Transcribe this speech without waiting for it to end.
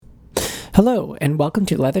Hello, and welcome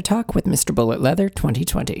to Leather Talk with Mr. Bullet Leather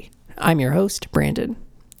 2020. I'm your host, Brandon.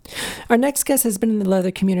 Our next guest has been in the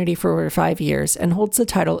leather community for over 5 years and holds the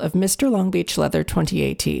title of Mr. Long Beach Leather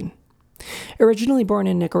 2018. Originally born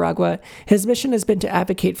in Nicaragua, his mission has been to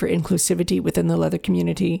advocate for inclusivity within the leather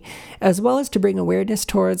community, as well as to bring awareness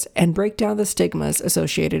towards and break down the stigmas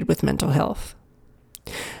associated with mental health.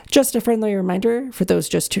 Just a friendly reminder for those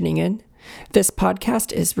just tuning in, this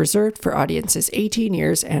podcast is reserved for audiences 18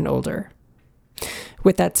 years and older.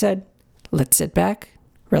 With that said, let's sit back,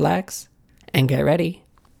 relax, and get ready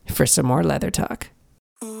for some more leather talk.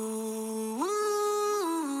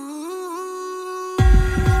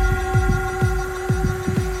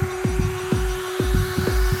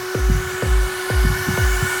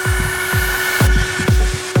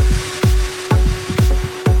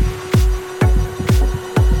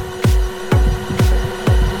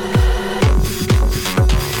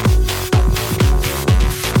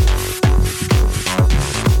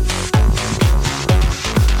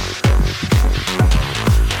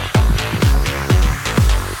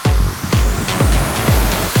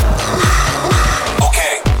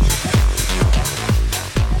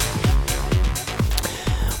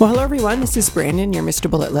 Well, hello everyone, this is Brandon, your Mr.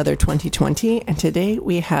 Bullet Leather 2020, and today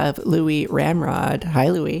we have Louis Ramrod. Hi,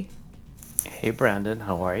 Louis. Hey, Brandon,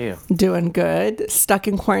 how are you? Doing good. Stuck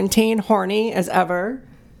in quarantine, horny as ever.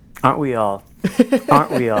 Aren't we all?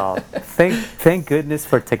 Aren't we all? Thank goodness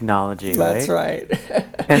for technology, That's right?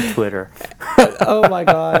 right. And Twitter. Oh my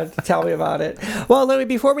God, tell me about it. Well, Louis,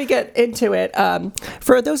 before we get into it,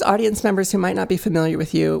 for those audience members who might not be familiar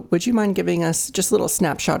with you, would you mind giving us just a little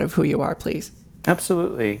snapshot of who you are, please?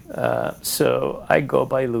 Absolutely. So I go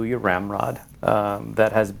by Louis Ramrod.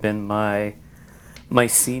 That has been my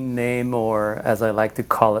scene name, or as I like to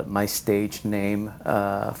call it, my stage name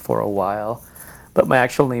for a while. But my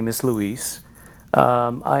actual name is Luis.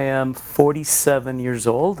 I am 47 years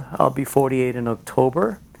old. I'll be 48 in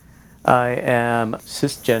October. I am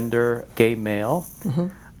cisgender, gay male,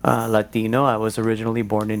 Latino. I was originally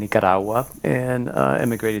born in Nicaragua and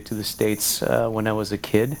immigrated to the States when I was a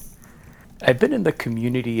kid. I've been in the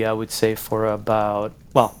community, I would say, for about,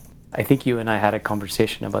 I think you and I had a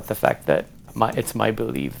conversation about the fact that it's my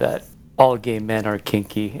belief that all gay men are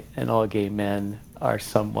kinky and all gay men are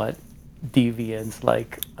somewhat deviants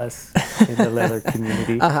like us in the leather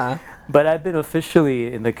community. But I've been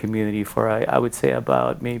officially in the community for, I would say,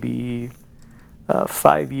 about maybe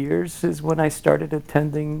 5 years is when I started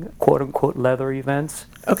attending quote-unquote leather events.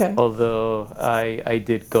 Okay. Although I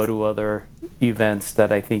did go to other events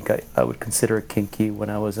that I think I would consider kinky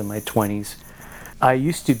when I was in my 20s. I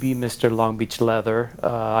used to be Mr. Long Beach Leather.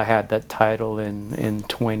 I had that title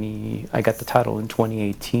I got the title in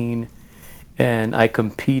 2018, and I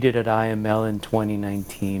competed at IML in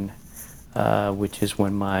 2019, which is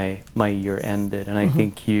when my year ended. And I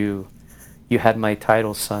think you had my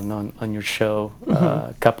title son on your show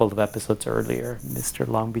a couple of episodes earlier, Mr.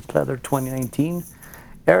 Long Beach Leather 2019,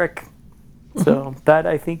 Eric. So that,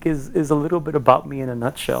 I think, is a little bit about me in a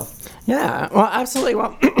nutshell. Yeah, well, absolutely.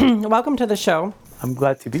 Well, welcome to the show. I'm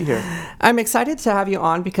glad to be here. I'm excited to have you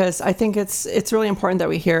on because I think it's really important that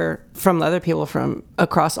we hear from leather people from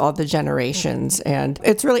across all the generations. And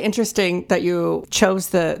it's really interesting that you chose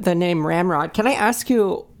the name Ramrod. Can I ask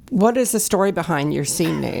you, what is the story behind your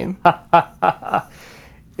scene name?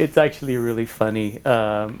 It's actually really funny.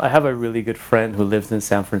 I have a really good friend who lives in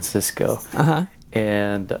San Francisco.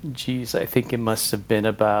 And I think it must have been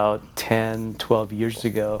about 10, 12 years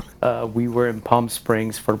ago. We were in Palm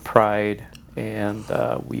Springs for Pride, and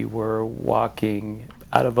we were walking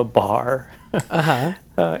out of a bar.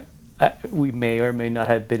 We may or may not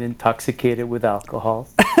have been intoxicated with alcohol.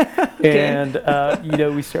 Okay. And,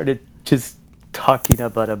 we started just talking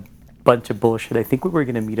about a bunch of bullshit. I think we were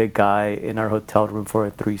going to meet a guy in our hotel room for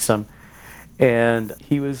a threesome. And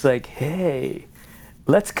he was like, hey,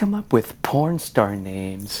 let's come up with porn star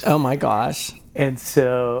names. Oh my gosh. And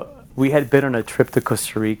so we had been on a trip to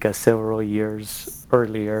Costa Rica several years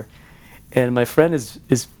earlier. And my friend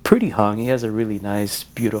is pretty hung. He has a really nice,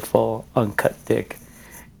 beautiful, uncut dick.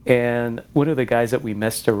 And one of the guys that we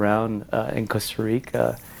messed around in Costa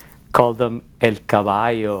Rica called him El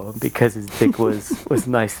Caballo because his dick was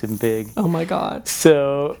nice and big. Oh my God.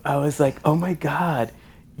 So I was like, oh my God,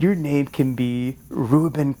 your name can be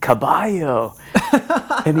Ruben Caballo.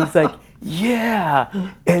 And he's like,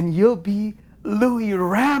 yeah, and you'll be Louis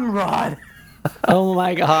Ramrod. Oh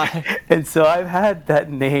my God. And so I've had that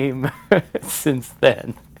name since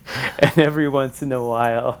then. And every once in a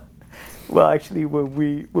while, well, actually, when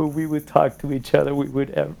we would talk to each other, we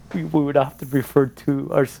would often refer to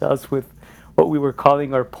ourselves with what we were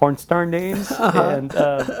calling our porn star names. And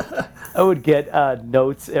I would get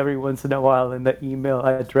notes every once in a while in the email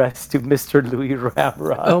addressed to Mr. Louis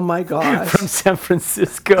Ramrod Oh my from gosh. San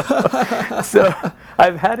Francisco. So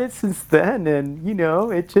I've had it since then, and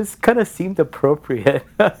it just kind of seemed appropriate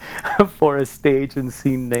for a stage and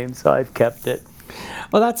scene name, so I've kept it.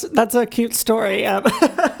 Well, that's a cute story. I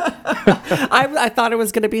thought it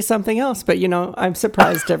was going to be something else, but I'm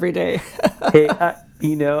surprised every day. Hey, I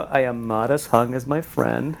am not as hung as my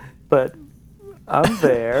friend, but I'm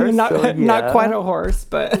there. not So not quite yeah, a horse,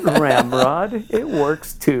 but ramrod, it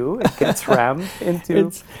works too. It gets rammed into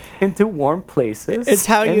it's into warm places. it's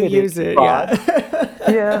how and you it use is it. odd. Yeah.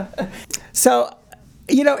 Yeah. So,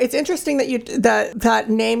 it's interesting that that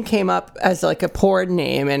name came up as like a porn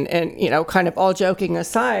name, and kind of all joking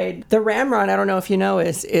aside, the Ramrod, I don't know if you know,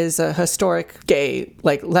 is a historic gay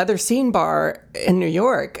like leather scene bar in New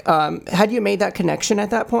York. Had you made that connection at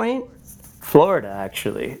that point? Florida,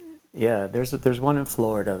 actually. Yeah, there's one in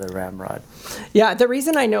Florida, the Ramrod. Yeah, the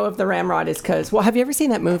reason I know of the Ramrod is because, well, have you ever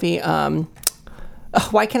seen that movie?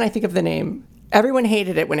 Why can't I think of the name? Everyone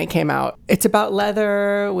hated it when it came out. It's about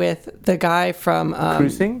leather with the guy from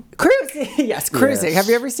Cruising? Cruising. Yes, Cruising. Yes. Have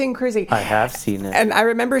you ever seen Cruising? I have seen it. And I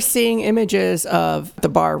remember seeing images of the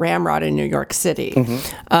bar Ramrod in New York City.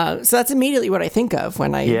 So that's immediately what I think of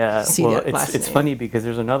when I Yeah, see well, that last it's name. funny because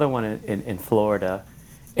there's another one in Florida,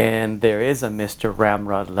 and there is a Mr.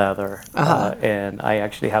 Ramrod Leather. And I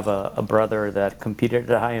actually have a brother that competed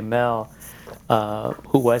at IML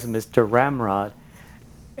who was Mr. Ramrod.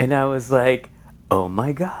 And I was like, oh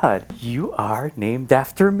my God, you are named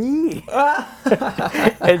after me.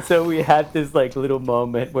 And so we had this like little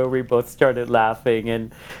moment where we both started laughing,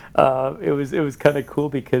 and it was kind of cool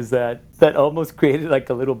because that almost created like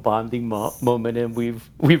a little bonding moment, and we've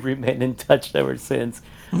remained in touch ever since.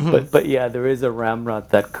 But yeah, there is a Ramrod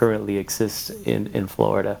that currently exists in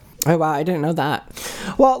Florida. Oh, wow, I didn't know that.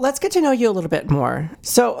 Well, let's get to know you a little bit more.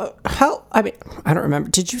 So, I don't remember.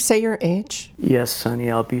 Did you say your age? Yes,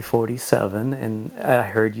 Sonny, I'll be 47, and I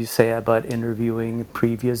heard you say about interviewing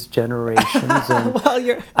previous generations, and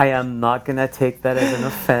Well, I am not going to take that as an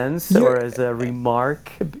offense or you're as a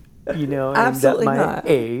remark, aimed at absolutely my not.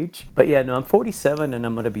 age. But yeah, no, I'm 47, and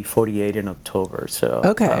I'm going to be 48 in October, so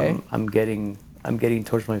Okay. I'm getting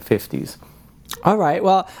towards my 50s. All right.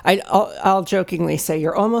 Well, I'll jokingly say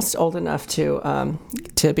you're almost old enough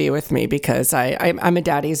to be with me because I'm a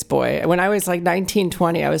daddy's boy. When I was like 19,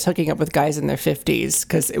 20, I was hooking up with guys in their 50s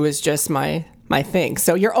because it was just my thing.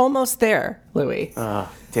 So you're almost there, Louis.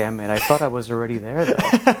 Damn it, I thought I was already there, though.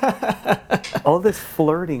 All this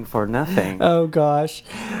flirting for nothing. Oh gosh.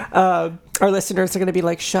 Our listeners are going to be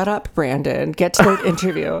like, "Shut up, Brandon. Get to the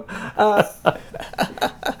interview."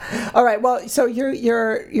 All right. Well, so you're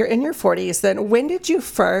in your 40s. Then, when did you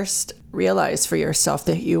first realize for yourself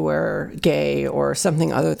that you were gay or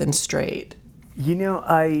something other than straight?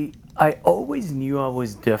 I always knew I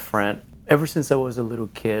was different ever since I was a little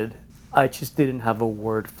kid. I just didn't have a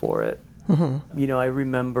word for it. I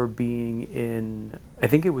remember being in, I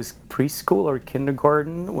think it was preschool or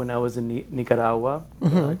kindergarten when I was in Nicaragua,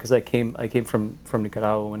 because I came from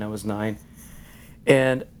Nicaragua when I was 9.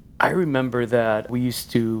 And I remember that we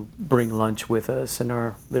used to bring lunch with us in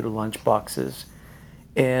our little lunch boxes.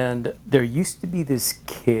 And there used to be this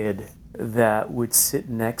kid that would sit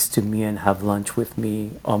next to me and have lunch with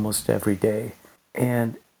me almost every day.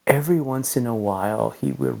 And every once in a while,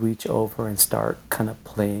 he would reach over and start kind of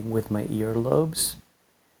playing with my earlobes.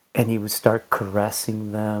 And he would start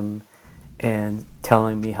caressing them and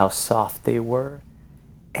telling me how soft they were.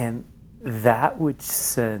 And that would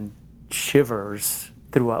send shivers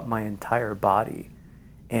throughout my entire body.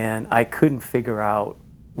 And I couldn't figure out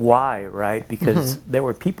why, right? Because there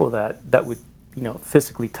were people that would,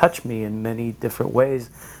 physically touch me in many different ways.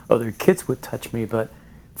 Other kids would touch me, but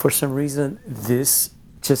for some reason, this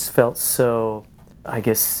just felt so, I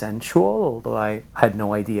guess, sensual, although I had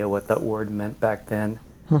no idea what that word meant back then.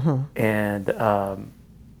 And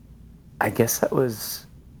I guess that was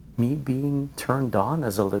me being turned on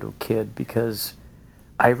as a little kid, because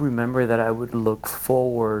I remember that I would look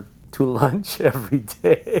forward to lunch every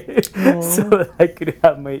day so that I could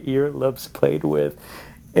have my earlobes played with.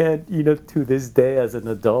 And, to this day as an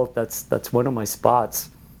adult, that's one of my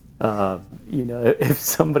spots. If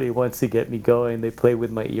somebody wants to get me going, they play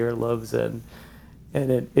with my earlobes, and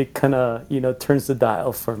it kind of, turns the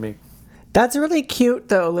dial for me. That's really cute,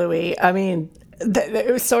 though, Louis. I mean,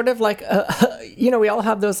 it was sort of like, we all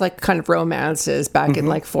have those like kind of romances back in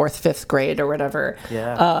like 4th, 5th grade or whatever.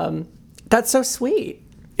 Yeah. That's so sweet.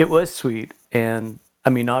 It was sweet, and I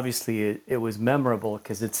mean, obviously, it was memorable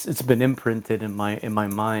because it's been imprinted in my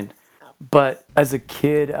mind. But as a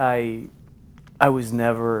kid, I I was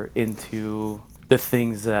never into the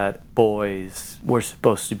things that boys were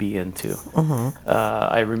supposed to be into.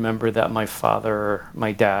 I remember that my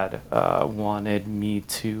dad, wanted me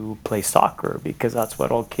to play soccer because that's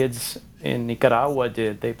what all kids in Nicaragua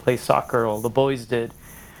did. They play soccer, all the boys did.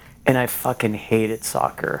 And I fucking hated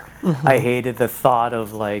soccer. I hated the thought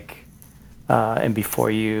of like, and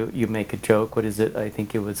before you make a joke, what is it? I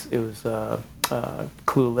think it was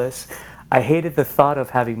Clueless. I hated the thought of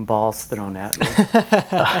having balls thrown at me.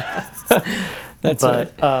 That's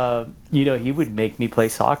But right. he would make me play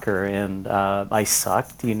soccer, and I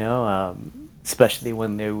sucked. Especially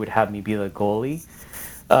when they would have me be the goalie.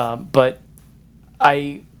 But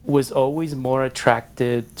I was always more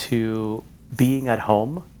attracted to being at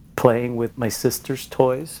home, playing with my sister's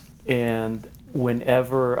toys. And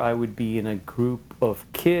whenever I would be in a group of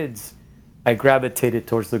kids, I gravitated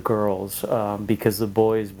towards the girls because the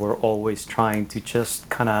boys were always trying to just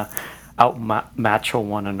kind of outmatch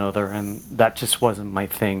one another, and that just wasn't my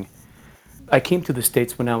thing. I came to the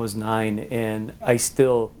States when I was 9, and I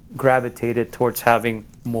still gravitated towards having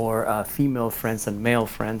more female friends than male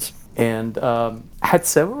friends. And had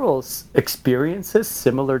several experiences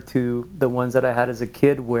similar to the ones that I had as a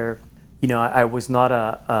kid where, I was not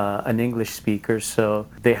an English speaker, so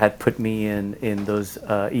they had put me in those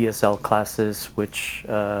ESL classes, which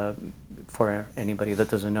for anybody that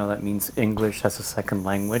doesn't know, that means English as a second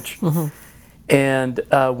language. And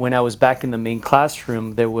when I was back in the main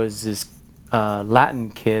classroom, there was this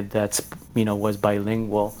Latin kid that's was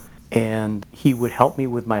bilingual, and he would help me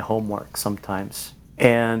with my homework sometimes.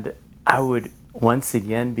 And I would once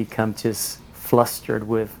again become just flustered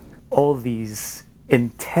with all these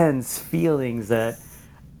intense feelings that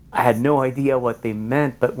I had no idea what they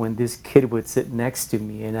meant. But when this kid would sit next to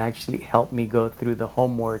me and actually help me go through the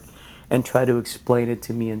homework and try to explain it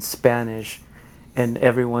to me in Spanish, and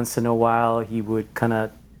every once in a while he would kind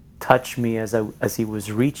of touch me as he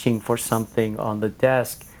was reaching for something on the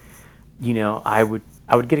desk, I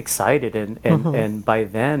would get excited, and by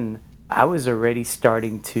then I was already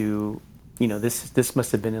starting to, this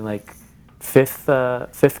must have been in like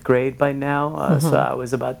fifth grade by now, so I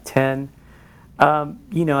was about 10.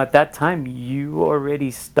 At that time you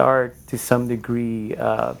already start to some degree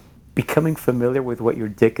becoming familiar with what your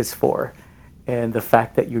dick is for, and the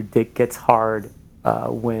fact that your dick gets hard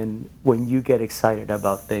when you get excited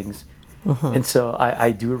about things. And so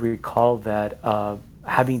I do recall that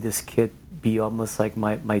having this kid be almost like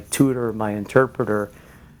my tutor, my interpreter,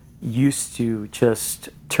 used to just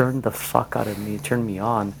turn the fuck out of me, turn me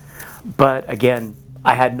on. But again,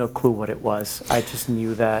 I had no clue what it was. I just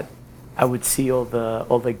knew that I would see all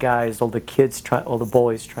the guys, all the kids, all the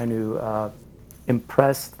boys trying to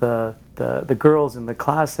impress the girls in the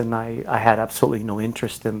class, and I had absolutely no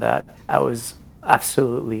interest in that. I was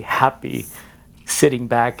absolutely happy sitting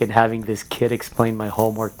back and having this kid explain my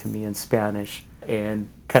homework to me in Spanish, and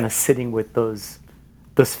kind of sitting with those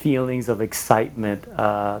feelings of excitement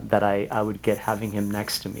that I would get having him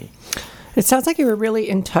next to me. It sounds like you were really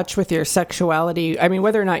in touch with your sexuality. I mean,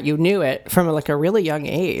 whether or not you knew it from like a really young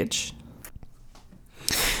age.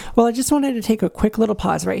 Well, I just wanted to take a quick little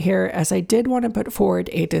pause right here, as I did want to put forward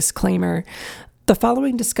a disclaimer. The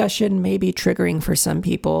following discussion may be triggering for some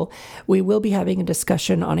people. We will be having a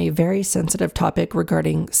discussion on a very sensitive topic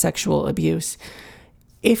regarding sexual abuse.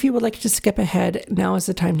 If you would like to skip ahead, now is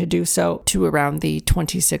the time to do so, to around the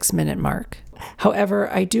 26-minute mark. However,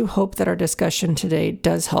 I do hope that our discussion today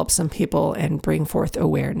does help some people and bring forth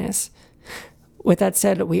awareness. With that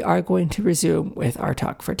said, we are going to resume with our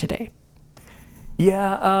talk for today.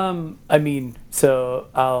 Yeah, so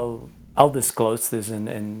I'll disclose this,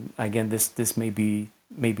 and again, this may be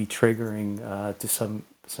triggering to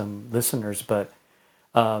some listeners, but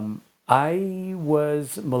I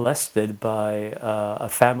was molested by a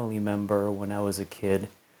family member when I was a kid,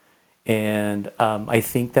 and I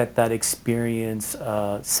think that experience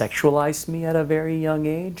sexualized me at a very young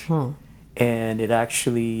age, and it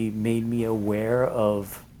actually made me aware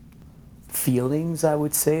of feelings, I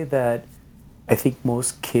would say, that I think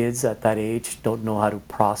most kids at that age don't know how to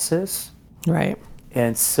process. Right.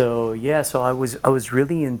 And so, so I was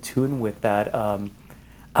really in tune with that.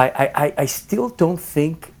 I still don't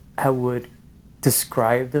think I would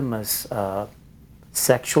describe them as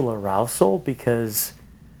sexual arousal, because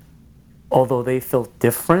although they felt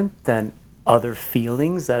different than other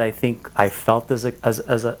feelings that I think I felt as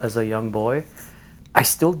a young boy, I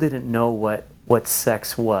still didn't know what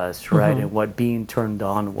sex was, right, and what being turned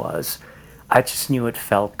on was. I just knew it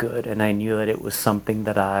felt good, and I knew that it was something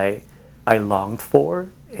that I longed for,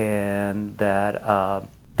 and that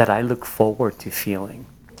I look forward to feeling.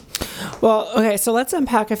 Well, okay, so let's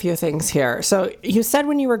unpack a few things here. So you said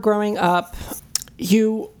when you were growing up,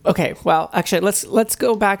 actually, let's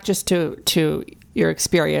go back just to your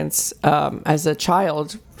experience as a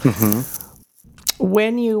child.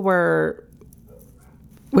 When you were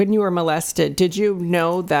molested, did you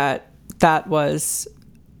know that was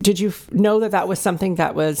something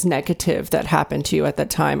that was negative that happened to you at that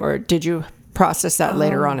time, or did you process that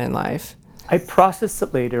later on in life? I processed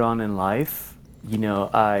it later on in life.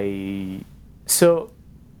 I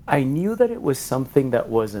knew that it was something that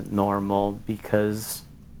wasn't normal because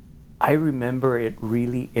I remember it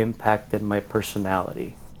really impacted my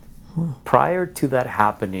personality. Prior to that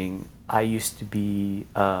happening, I used to be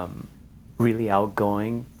really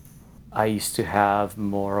outgoing. I used to have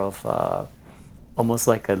more of almost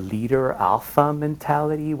like a leader alpha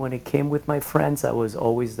mentality when it came with my friends. I was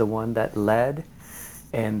always the one that led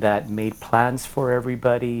and that made plans for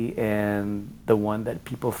everybody and the one that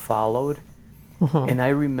people followed. And I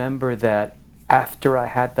remember that after I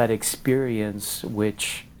had that experience,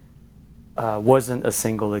 which wasn't a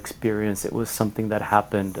single experience, it was something that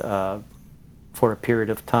happened for a period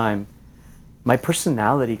of time, my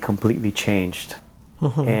personality completely changed.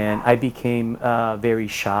 And I became very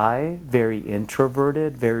shy, very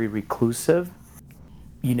introverted, very reclusive.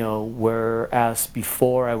 Whereas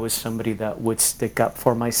before I was somebody that would stick up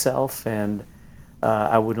for myself and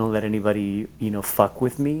I wouldn't let anybody, fuck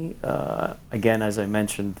with me. Again, as I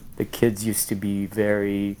mentioned, the kids used to be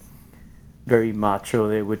very, very macho.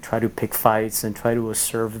 They would try to pick fights and try to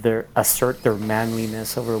assert their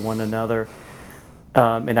manliness over one another.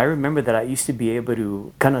 And I remember that I used to be able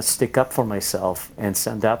to kind of stick up for myself and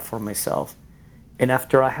stand up for myself. And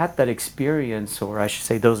after I had that experience, or I should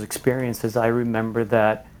say those experiences, I remember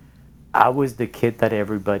that I was the kid that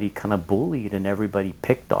everybody kind of bullied and everybody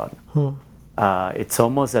picked on. It's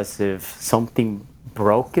almost as if something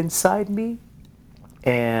broke inside me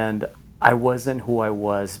and I wasn't who I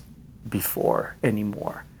was before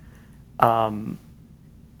anymore.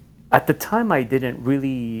 At the time, I didn't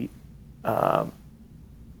really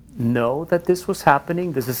know that this was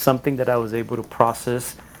happening. This is something that I was able to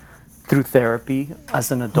process through therapy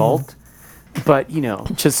as an adult. But,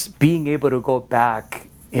 just being able to go back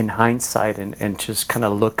in hindsight and just kind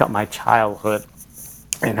of look at my childhood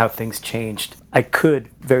and how things changed, I could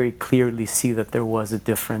very clearly see that there was a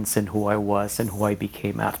difference in who I was and who I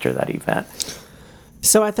became after that event.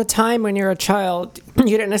 So at the time when you're a child,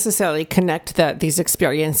 you didn't necessarily connect that these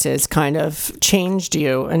experiences kind of changed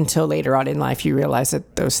you until later on in life you realize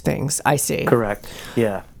that those things. I see. Correct.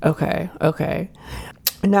 Yeah. Okay.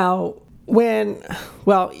 Now,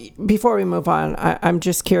 before we move on, I'm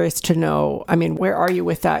just curious to know, where are you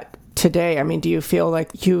with that today? Do you feel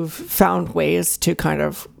like you've found ways to kind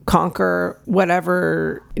of conquer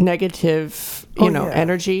whatever negative,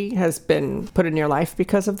 energy has been put in your life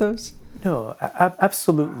because of those? No,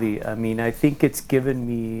 absolutely. I think it's given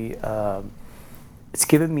me a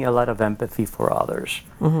lot of empathy for others.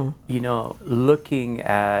 Looking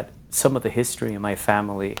at some of the history in my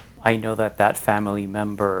family, I know that family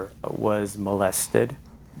member was molested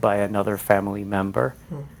by another family member.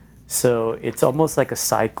 So it's almost like a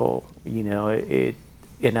cycle,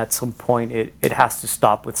 and at some point it has to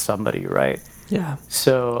stop with somebody, right? Yeah.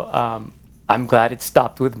 So I'm glad it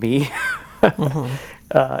stopped with me.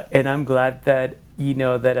 And I'm glad that,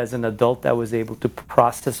 that as an adult I was able to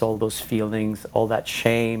process all those feelings, all that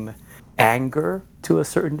shame, anger to a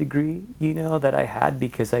certain degree, that I had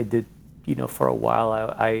because I did, for a while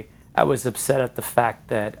I was upset at the fact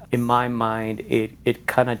that in my mind it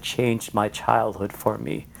kind of changed my childhood for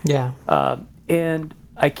me. Yeah. And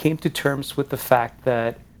I came to terms with the fact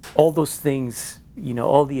that all those things,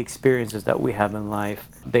 all the experiences that we have in life,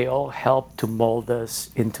 they all help to mold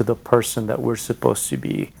us into the person that we're supposed to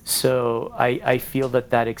be. So I feel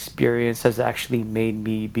that experience has actually made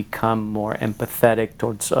me become more empathetic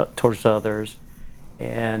towards others.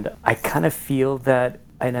 And I kind of feel that,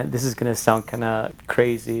 and this is going to sound kind of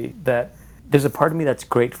crazy, that there's a part of me that's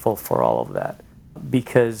grateful for all of that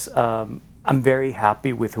because I'm very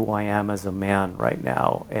happy with who I am as a man right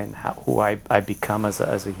now and who I become as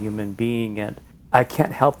a human being. And I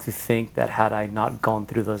can't help to think that had I not gone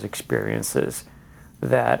through those experiences,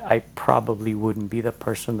 that I probably wouldn't be the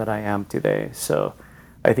person that I am today. So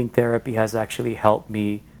I think therapy has actually helped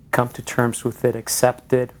me come to terms with it,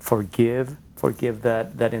 accept it, forgive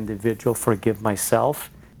that individual, forgive myself,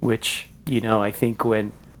 which, I think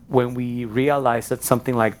when we realize that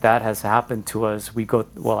something like that has happened to us, we go,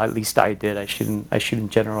 well, at least I did. I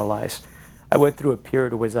shouldn't generalize. I went through a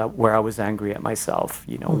period where I was angry at myself.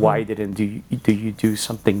 Why didn't you do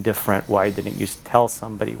something different? Why didn't you tell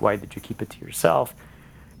somebody? Why did you keep it to yourself?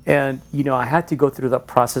 And, I had to go through that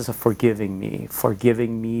process of forgiving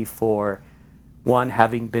me for, one,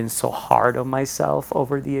 having been so hard on myself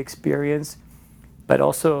over the experience, but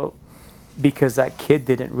also because that kid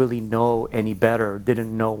didn't really know any better,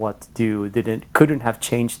 didn't know what to do, couldn't have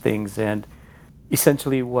changed things, and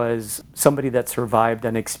essentially was somebody that survived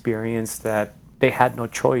an experience that they had no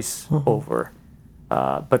choice over.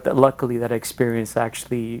 But that luckily, that experience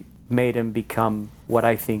actually made him become what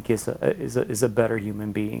I think is a better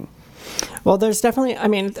human being. Well, there's definitely,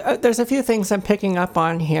 there's a few things I'm picking up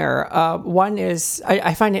on here. One is,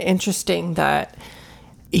 I find it interesting that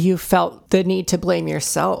you felt the need to blame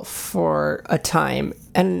yourself for a time.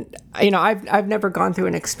 And, I've never gone through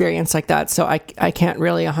an experience like that, so I can't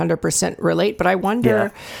really 100% relate, but I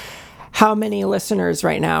wonder how many listeners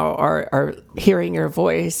right now are hearing your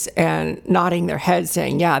voice and nodding their heads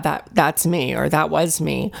saying, yeah, that's me, or that was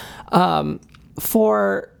me.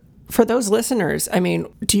 For those listeners,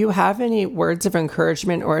 do you have any words of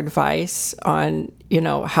encouragement or advice on,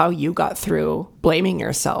 how you got through blaming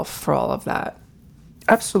yourself for all of that?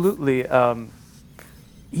 Absolutely. I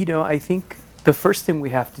think the first thing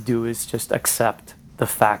we have to do is just accept the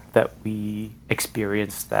fact that we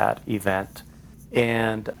experienced that event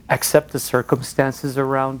and accept the circumstances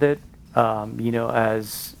around it.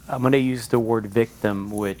 As I'm going to use the word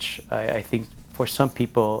victim, which I think for some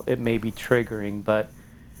people it may be triggering, but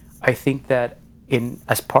I think that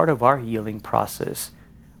as part of our healing process,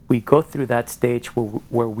 we go through that stage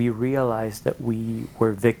where we realize that we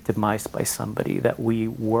were victimized by somebody, that we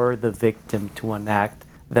were the victim to an act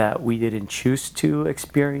that we didn't choose to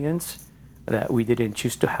experience, that we didn't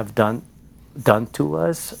choose to have done to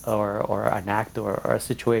us, or an act or a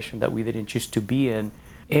situation that we didn't choose to be in.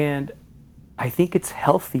 And I think it's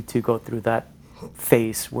healthy to go through that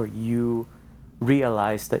phase where you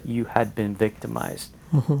realize that you had been victimized.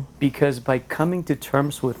 Because by coming to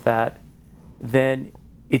terms with that, then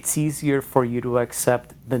it's easier for you to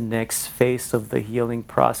accept the next phase of the healing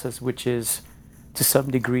process, which is to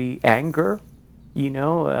some degree anger,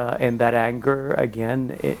 and that anger,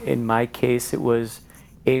 again, in my case, it was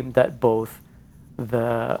aimed at both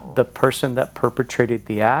the person that perpetrated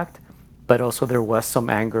the act, but also there was some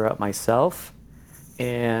anger at myself,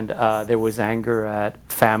 and there was anger at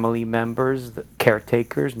family members, the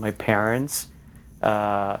caretakers, my parents,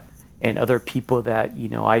 and other people that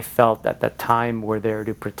I felt at that time were there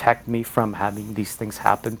to protect me from having these things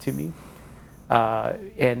happen to me.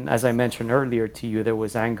 And as I mentioned earlier to you, there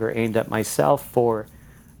was anger aimed at myself for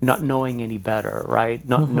not knowing any better, right?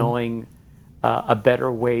 Not knowing a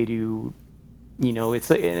better way to,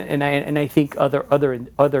 it's and I think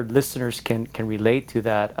other listeners can relate to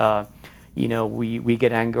that. We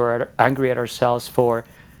get angry at ourselves for,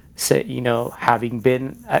 say, having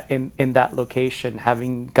been in that location,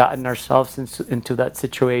 having gotten ourselves into that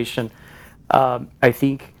situation. I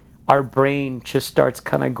think our brain just starts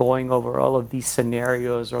kind of going over all of these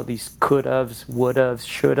scenarios, or these could haves, would haves,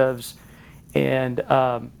 should haves, and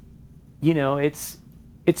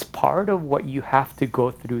it's part of what you have to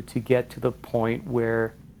go through to get to the point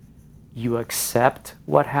where you accept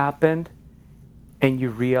what happened and you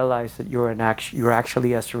realize that you're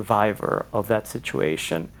actually a survivor of that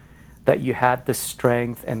situation, that you had the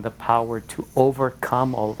strength and the power to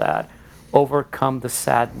overcome all that, overcome the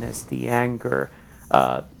sadness, the anger,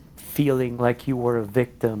 feeling like you were a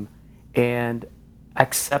victim, and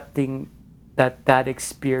accepting that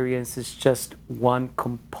experience is just one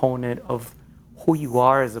component of who you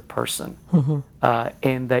are as a person,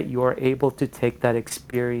 and that you are able to take that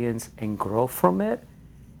experience and grow from it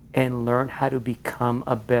and learn how to become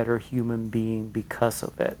a better human being because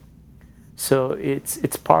of it. So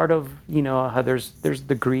it's part of how there's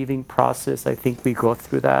the grieving process. I think we go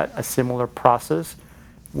through a similar process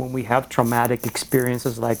when we have traumatic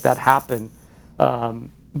experiences like that happen.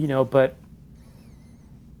 But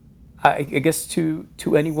I guess to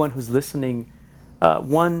anyone who's listening,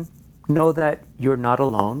 one, know that you're not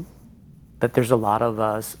alone. That there's a lot of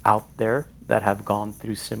us out there that have gone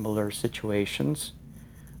through similar situations.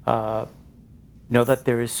 Know that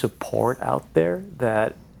there is support out there,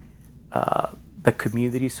 that the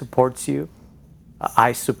community supports you,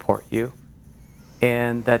 I support you,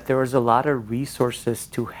 and that there is a lot of resources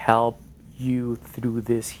to help you through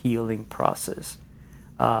this healing process.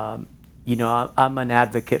 I'm an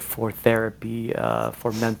advocate for therapy,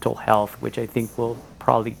 for mental health, which I think we'll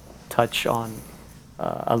probably touch on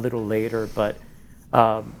a little later, but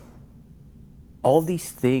all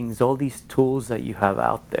these things, all these tools that you have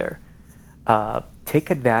out there, take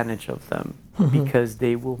advantage of them, because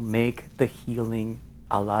they will make the healing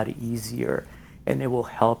a lot easier, and it will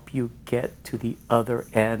help you get to the other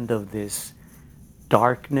end of this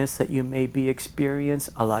darkness that you may be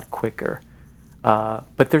experiencing a lot quicker.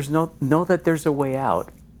 But know that there's a way out,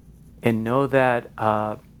 and know that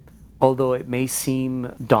although it may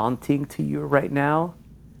seem daunting to you right now,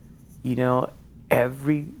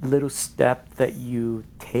 every little step that you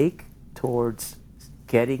take towards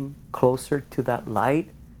getting closer to that light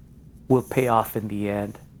will pay off in the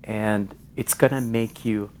end, and it's gonna make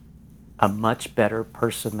you a much better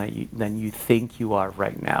person than you think you are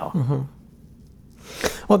right now. Mm-hmm.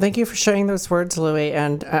 Well, thank you for sharing those words, Louis,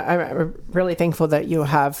 and I'm really thankful that you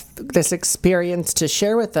have this experience to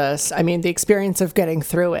share with us. I mean, the experience of getting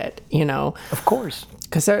through it, Of course.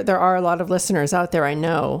 Because there are a lot of listeners out there I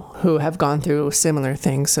know who have gone through similar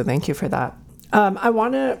things, so thank you for that. I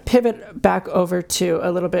want to pivot back over to a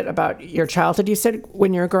little bit about your childhood. You said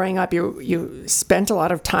when you were growing up, you spent a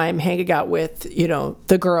lot of time hanging out with,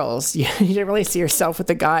 the girls. You didn't really see yourself with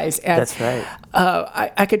the guys. And, that's right.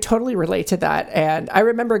 I could totally relate to that. And I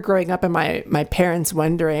remember growing up and my parents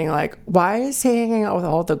wondering, like, why is he hanging out with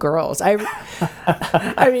all the girls? I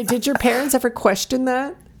mean, did your parents ever question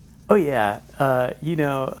that? Oh, yeah.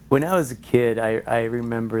 When I was a kid, I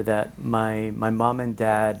remember that my mom and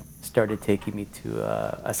dad started taking me to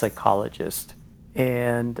a psychologist,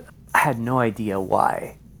 and I had no idea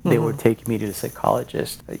why they were taking me to the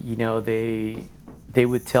psychologist. They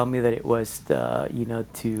would tell me that it was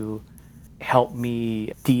to help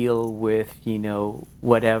me deal with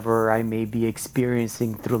whatever I may be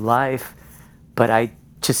experiencing through life, but I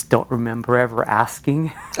just don't remember ever asking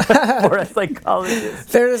for a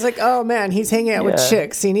psychologist. They're just like, oh man, he's hanging out with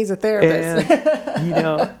chicks. He needs a therapist.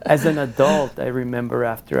 And, as an adult, I remember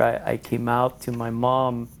after I came out to my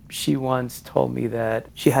mom, she once told me that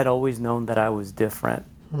she had always known that I was different,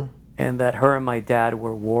 and that her and my dad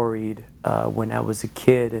were worried when I was a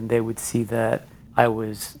kid, and they would see that I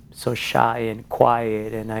was so shy and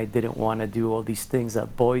quiet, and I didn't want to do all these things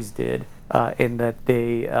that boys did, and that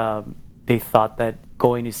they thought that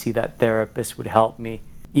going to see that therapist would help me.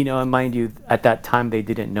 And mind you, at that time, they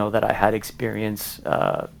didn't know that I had experienced,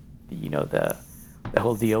 the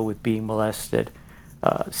whole deal with being molested.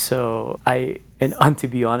 And to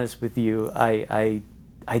be honest with you, I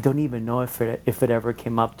don't even know if it ever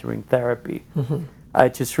came up during therapy. Mm-hmm. I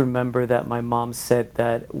just remember that my mom said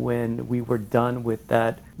that when we were done with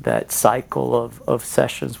that cycle of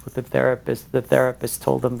sessions with the therapist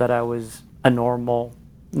told them that I was a normal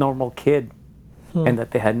kid, and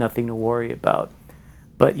that they had nothing to worry about.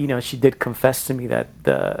 But she did confess to me that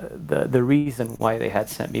the reason why they had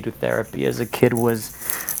sent me to therapy as a kid was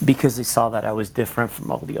because they saw that I was different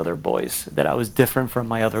from all the other boys, that I was different from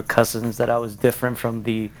my other cousins, that I was different from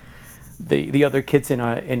the other kids in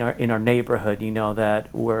our neighborhood,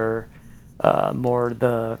 that were more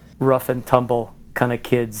the rough and tumble kind of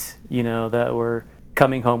kids, that were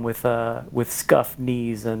coming home with scuffed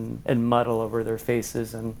knees and mud all over their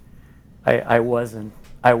faces, and I wasn't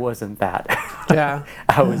that. Yeah.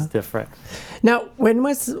 I was different. Now,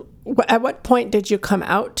 at what point did you come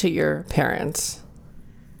out to your parents?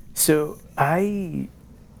 So I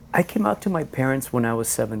came out to my parents when I was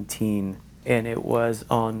 17, and it was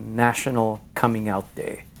on National Coming Out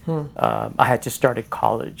Day. I had just started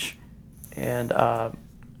college, and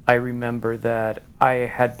I remember that I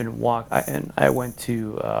had been I went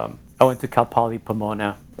to Cal Poly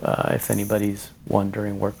Pomona, if anybody's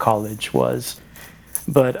wondering where college was.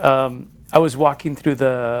 But I was walking through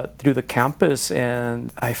the campus,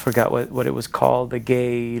 and I forgot what it was called, the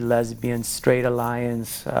Gay, Lesbian, Straight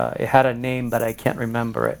Alliance. It had a name, but I can't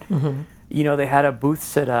remember it. Mm-hmm. They had a booth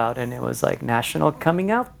set out, and it was like National Coming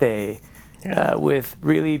Out Day, with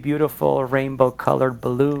really beautiful rainbow-colored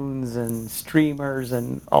balloons and streamers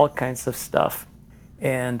and all kinds of stuff.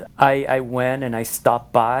 And I went and I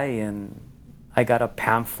stopped by, and I got a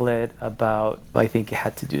pamphlet about, I think it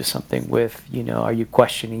had to do something with, are you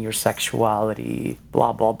questioning your sexuality,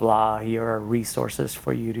 blah, blah, blah. Here are resources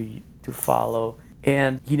for you to follow.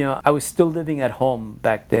 And, I was still living at home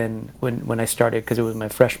back then when I started, because it was my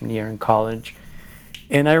freshman year in college.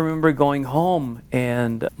 And I remember going home,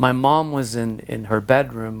 and my mom was in her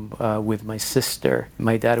bedroom with my sister.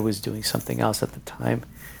 My dad was doing something else at the time.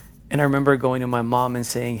 And I remember going to my mom and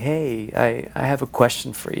saying, hey, I have a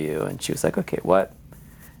question for you. And she was like, okay, what?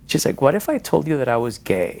 She's like, what if I told you that I was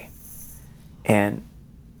gay? And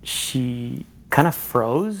she kind of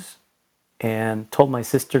froze and told my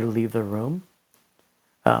sister to leave the room.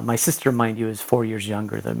 My sister, mind you, is 4 years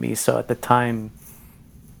younger than me. So at the time,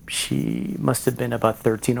 she must have been about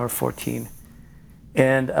 13 or 14.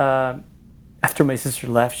 And after my sister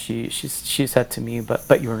left, she said to me,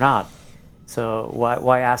 but you're not. So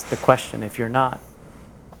why ask the question if you're not?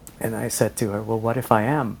 And I said to her, well, what if I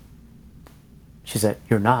am? She said,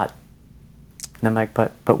 "You're not." And I'm like,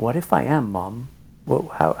 but what if I am, Mom?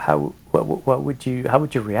 What would you, how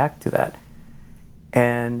would you react to that?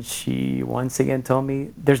 And she once again told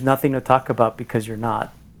me, there's nothing to talk about because you're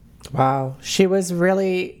not. Wow. She was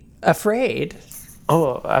really afraid.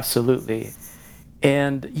 Oh, absolutely.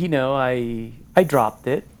 And, I dropped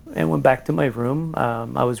it and went back to my room.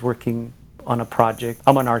 I was working on a project.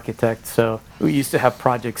 I'm an architect, so we used to have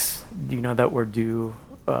projects, that were due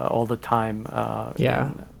all the time.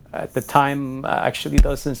 Yeah. At the time, actually,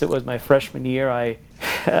 though, since it was my freshman year, I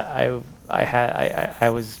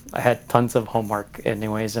had tons of homework,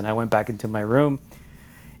 anyways, and I went back into my room.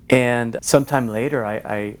 And sometime later,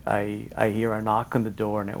 I hear a knock on the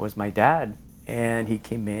door, and it was my dad. And he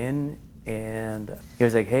came in, and he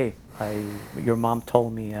was like, "Hey, your mom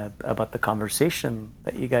told me about the conversation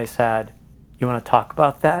that you guys had. You want to talk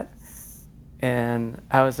about that?" And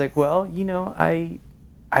I was like, "Well,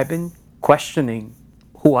 I've been questioning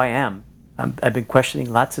who I am. I've been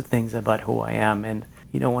questioning lots of things about who I am, and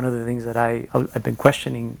one of the things that I've been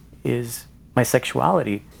questioning is my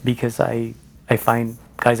sexuality, because I find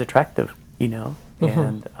guys attractive,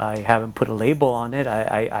 and I haven't put a label on it.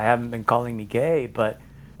 I haven't been calling me gay, but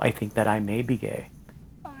I think that I may be gay."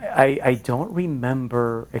 I don't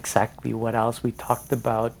remember exactly what else we talked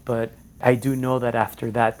about, but I do know that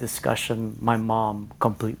after that discussion, my mom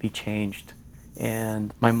completely changed.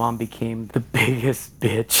 And my mom became the biggest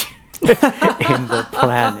bitch in the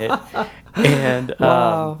planet. And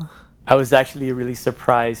Wow. I was actually really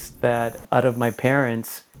surprised that out of my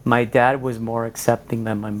parents, my dad was more accepting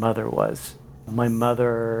than my mother was. My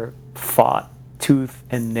mother fought tooth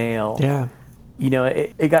and nail. Yeah.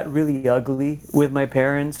 It got really ugly with my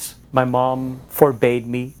parents. My mom forbade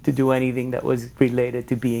me to do anything that was related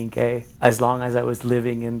to being gay. As long as I was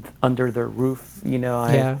living under their roof,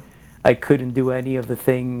 Yeah. I couldn't do any of the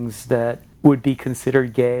things that would be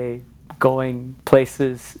considered gay, going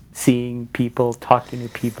places, seeing people, talking to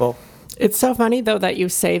people. It's so funny, though, that you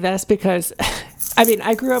say this because,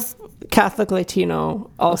 I grew up Catholic Latino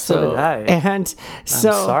also. So did I. And so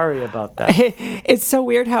I'm sorry about that. It's so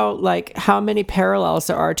weird how many parallels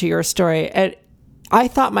there are to your story. And I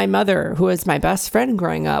thought my mother, who was my best friend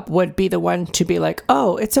growing up, would be the one to be like,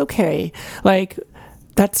 "Oh, it's okay. Like,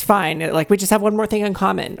 that's fine. Like, we just have one more thing in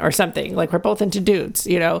common or something. Like, we're both into dudes,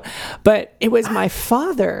 But it was my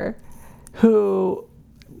father who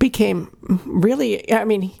became really,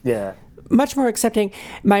 Yeah. much more accepting.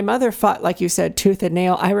 My mother fought, like you said, tooth and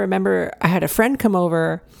nail. I remember I had a friend come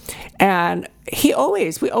over, and we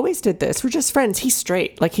always did this. We're just friends. He's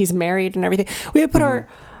straight, like he's married and everything. We would put our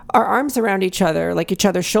arms around each other, like each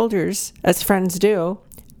other's shoulders, as friends do.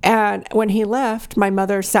 And when he left, my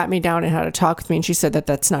mother sat me down and had a talk with me, and she said that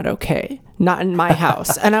that's not okay, not in my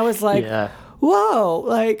house. And I was like, Yeah. whoa,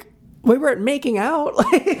 like we weren't making out,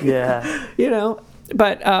 like, Yeah.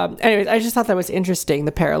 But anyways, I just thought that was interesting,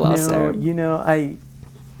 the parallels there. I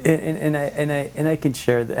can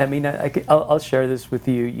share that. I'll share this with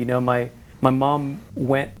you. My mom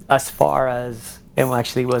went as far as, and well,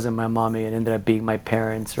 actually it wasn't my mommy, it ended up being my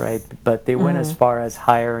parents, right? But they went as far as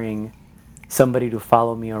hiring somebody to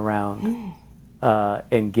follow me around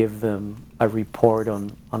and give them a report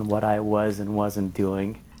on what I was and wasn't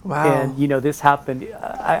doing. Wow. And this happened.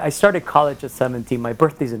 I started college at 17. My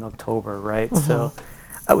birthday's in October, right? So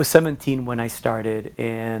I was 17 when I started,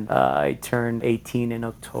 and I turned 18 in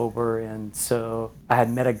October. And so I had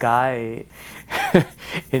met a guy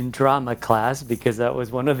in drama class, because that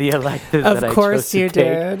was one of the electives that I chose to take.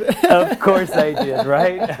 Of course you did. Of course I did,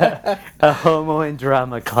 right? A homo in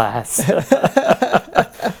drama class.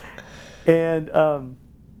 And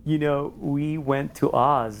we went to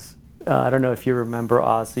Oz. I don't know if you remember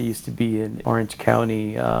Oz. It used to be in Orange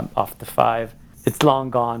County, off the 5. It's long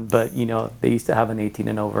gone, but they used to have an 18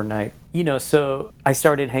 and over night. So I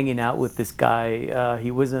started hanging out with this guy. He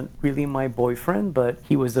wasn't really my boyfriend, but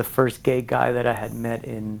he was the first gay guy that I had met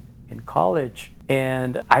in college.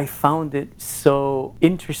 And I found it so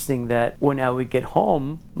interesting that when I would get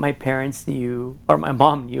home, my parents knew, or my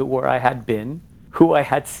mom knew, where I had been, who I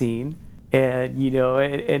had seen. And,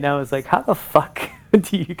 and I was like, how the fuck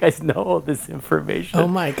do you guys know all this information? Oh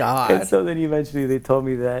my God. And so then eventually they told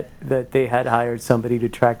me that they had hired somebody to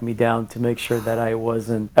track me down to make sure that I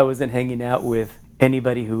wasn't hanging out with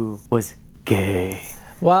anybody who was gay.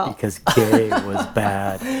 Well, because gay was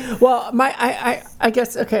bad. Well, I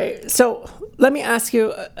guess, okay. So let me ask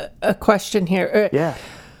you a question here. Yeah.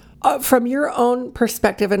 From your own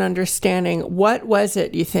perspective and understanding, what was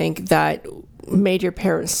it you think that made your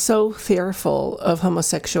parents so fearful of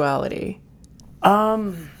homosexuality?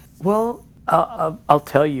 Well, I'll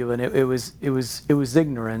tell you, and it was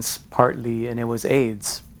ignorance partly, and it was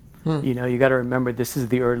AIDS. You know, you got to remember this is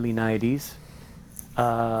the early '90s.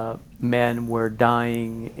 Men were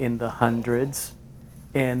dying in the hundreds,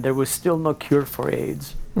 and there was still no cure for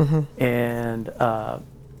AIDS. And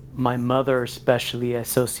my mother, especially,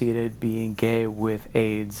 associated being gay with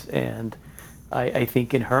AIDS, and I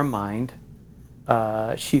think in her mind,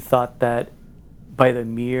 she thought that by the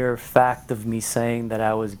mere fact of me saying that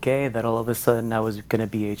I was gay, that all of a sudden I was going to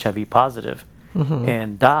be HIV positive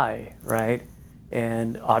and die, right?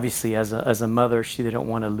 And obviously, as a mother, she didn't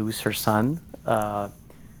want to lose her son.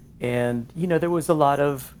 And you know, there was a lot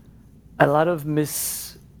of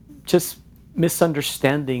just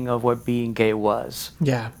misunderstanding of what being gay was.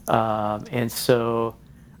 Yeah. And so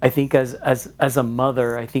I think as a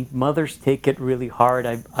mother, I think mothers take it really hard.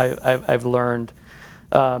 I've learned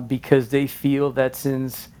because they feel that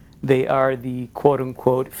since they are the quote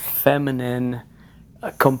unquote feminine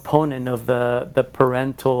component of the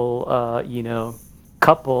parental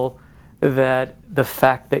couple, that the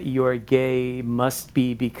fact that you're gay must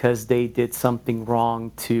be because they did something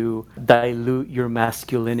wrong to dilute your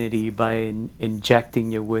masculinity by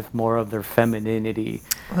injecting you with more of their femininity.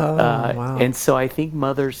 Oh, wow. And so I think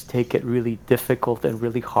mothers take it really difficult and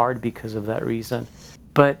really hard because of that reason.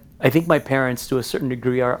 But I think my parents, to a certain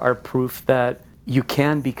degree, are proof that you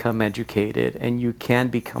can become educated and you can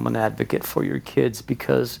become an advocate for your kids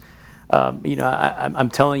because I'm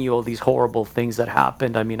telling you all these horrible things that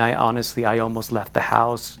happened. I mean, I almost left the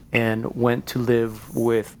house and went to live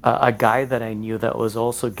with a guy that I knew that was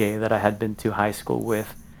also gay that I had been to high school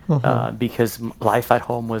with because life at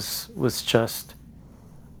home was just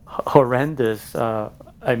horrendous.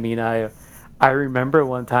 I remember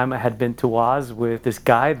one time I had been to Oz with this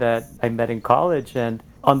guy that I met in college, and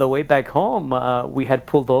on the way back home, we had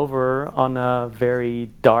pulled over on a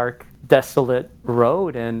very dark, desolate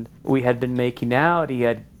road, and we had been making out. He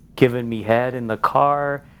had given me head in the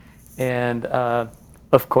car, and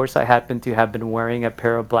of course, I happened to have been wearing a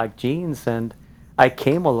pair of black jeans, and I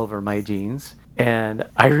came all over my jeans. And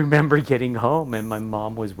I remember getting home, and my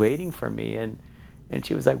mom was waiting for me, and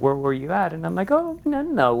she was like, "Where were you at?" And I'm like, "Oh,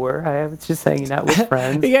 nowhere. I was just hanging out with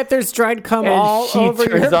friends." Yet there's dried cum And all she over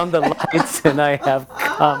turns on the lights, and I have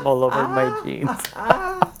cum all over my jeans.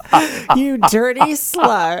 you dirty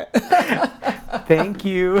slut. Thank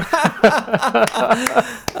you.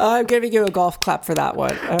 I'm giving you a golf clap for that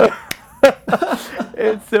one.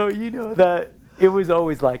 And so that it was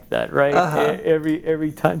always like that, right?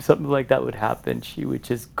 Every time something like that would happen, she would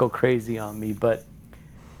just go crazy on me. But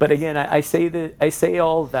again, I say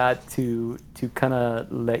all that to kind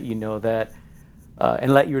of let you know that,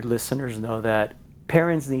 and let your listeners know that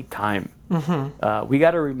parents need time. We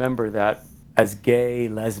got to remember that as gay,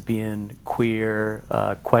 lesbian, queer,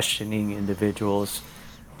 questioning individuals,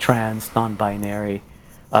 trans, non-binary,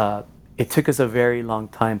 it took us a very long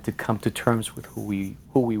time to come to terms with who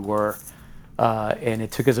we were, and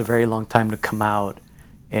it took us a very long time to come out.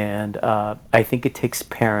 And I think it takes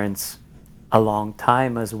parents a long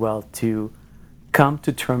time as well to come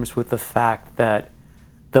to terms with the fact that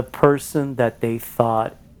the person that they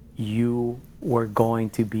thought you were going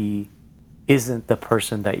to be isn't the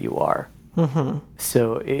person that you are.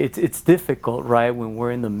 So it's difficult, right, when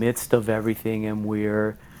we're in the midst of everything and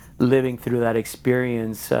we're living through that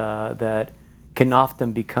experience that can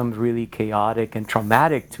often become really chaotic and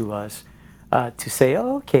traumatic to us, to say,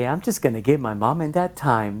 "Oh, okay, I'm just going to give my mom and dad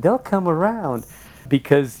time. They'll come around."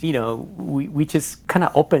 Because, we just kind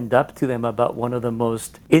of opened up to them about one of the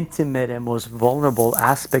most intimate and most vulnerable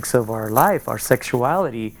aspects of our life, our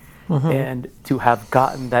sexuality. And to have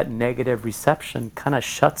gotten that negative reception kind of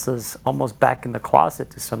shuts us almost back in the closet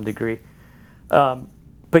to some degree.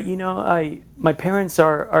 But, my parents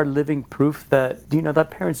are living proof that, that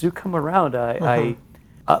parents do come around.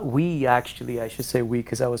 We actually, I should say we,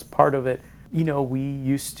 because I was part of it. We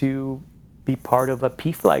used to be part of a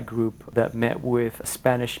PFLAG group that met with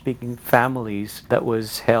Spanish-speaking families that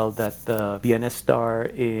was held at the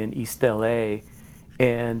Bienestar in East LA.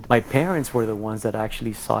 And my parents were the ones that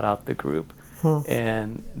actually sought out the group.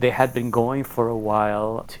 And they had been going for a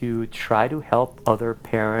while to try to help other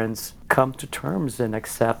parents come to terms and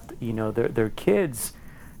accept, their kids.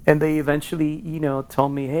 And they eventually,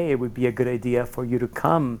 told me, "Hey, it would be a good idea for you to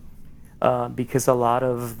come." Because a lot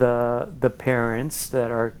of the parents that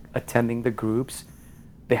are attending the groups,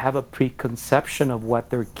 they have a preconception of what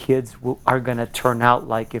their kids are going to turn out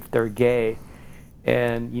like if they're gay.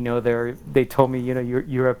 And they told me,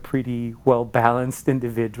 you're a pretty well balanced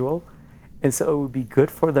individual, and so it would be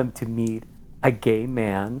good for them to meet a gay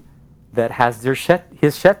man that has his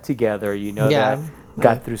shit together. Yeah.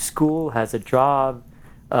 got through school, has a job,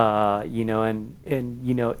 and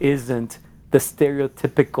isn't the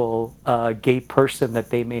stereotypical gay person that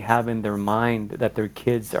they may have in their mind that their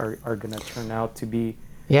kids are going to turn out to be.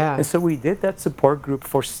 Yeah. And so we did that support group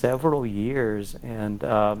for several years, and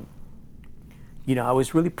I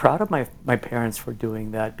was really proud of my parents for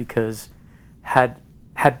doing that, because had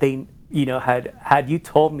they had you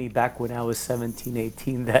told me back when I was 17,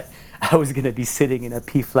 18 that I was going to be sitting in a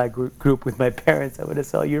PFLAG group with my parents, I would have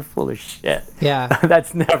said, "Oh, you're full of shit. Yeah.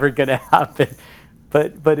 That's never going to happen."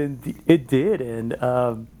 But it did,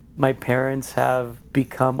 and my parents have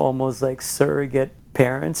become almost like surrogate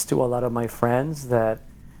parents to a lot of my friends that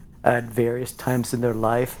at various times in their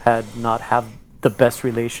life had not have the best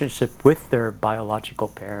relationship with their biological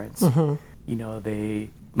parents.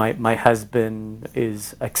 My husband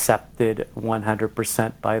is accepted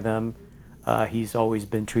 100% by them. He's always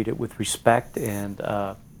been treated with respect and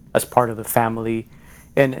as part of the family,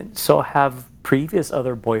 and so have previous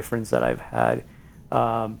other boyfriends that I've had.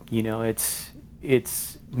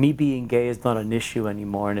 It's me being gay is not an issue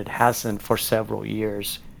anymore, and it hasn't for several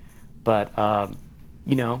years. But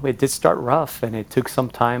it did start rough, and it took some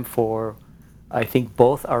time for, I think,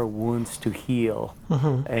 both our wounds to heal,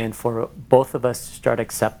 and for both of us to start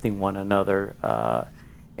accepting one another,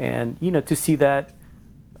 and to see that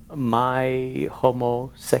my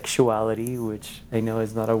homosexuality, which I know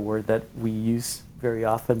is not a word that we use very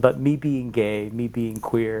often, but me being gay, me being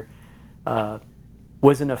queer,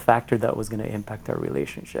 wasn't a factor that was going to impact our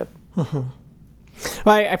relationship.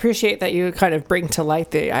 Well, I appreciate that you kind of bring to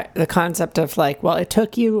light the concept of like, well, it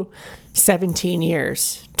took you 17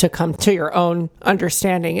 years to come to your own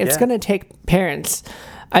understanding. It's going to take parents,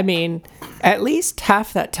 I mean, at least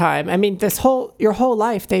half that time. I mean, your whole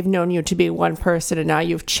life, they've known you to be one person, and now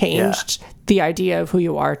you've changed the idea of who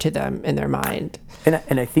you are to them in their mind.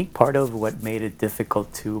 And I think part of what made it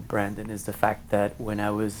difficult too, Brandon, is the fact that when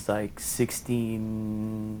I was like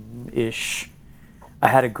 16-ish, I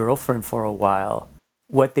had a girlfriend for a while.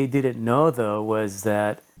 What they didn't know, though, was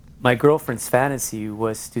that my girlfriend's fantasy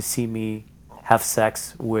was to see me have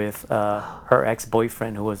sex with her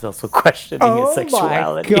ex-boyfriend, who was also questioning his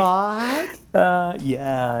sexuality. Oh my God!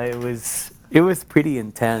 It was pretty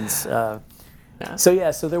intense.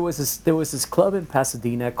 So there was this club in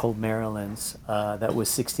Pasadena called Maryland's that was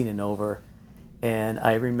 16 and over, and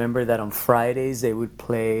I remember that on Fridays they would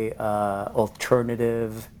play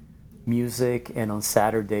alternative music, and on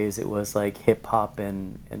Saturdays it was like hip hop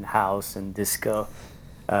and house and disco.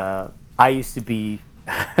 I used to be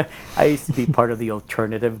part of the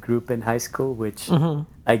alternative group in high school, which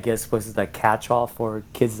I guess was the catch-all for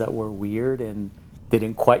kids that were weird and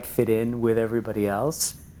didn't quite fit in with everybody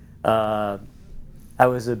else. I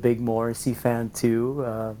was a big Morrissey fan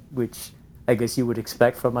too, which I guess you would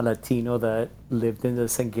expect from a Latino that lived in the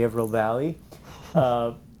San Gabriel Valley.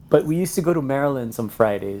 But we used to go to Maryland's on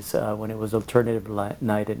Fridays when it was alternative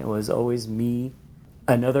night, and it was always me,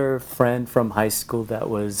 another friend from high school that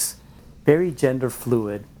was very gender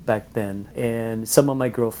fluid back then, and some of my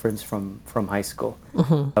girlfriends from high school,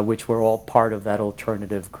 which were all part of that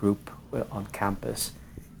alternative group on campus.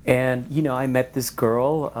 And, I met this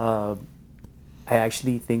girl. I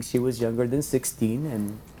actually think she was younger than 16,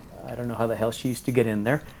 and I don't know how the hell she used to get in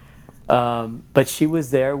there. But she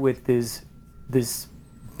was there with this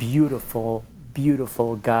beautiful,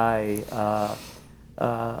 beautiful guy.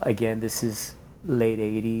 Again, this is late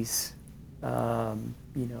 80s,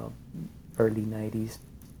 early 90s,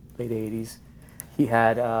 late 80s. He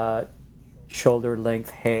had shoulder-length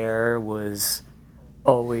hair, was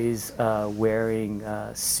always wearing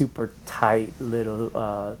super tight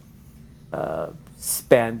little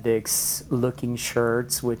spandex-looking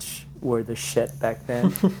shirts, which were the shit back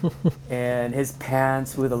then. And his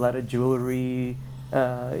pants with a lot of jewelry.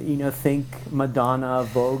 Think Madonna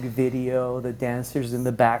Vogue video, the dancers in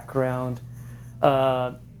the background.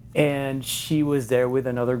 And she was there with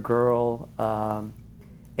another girl.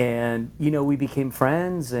 And we became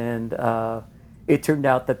friends, and it turned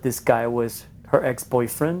out that this guy was her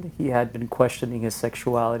ex-boyfriend. He had been questioning his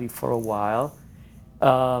sexuality for a while.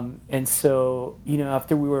 And so,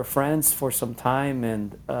 after we were friends for some time,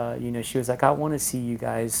 and, she was like, "I want to see you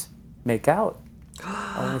guys make out.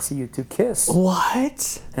 I want to see you two kiss."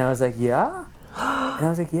 What? And I was like, "Yeah?" And I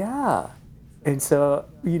was like, "Yeah." And so,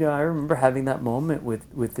 I remember having that moment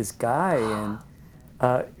with this guy, and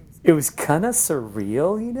it was kind of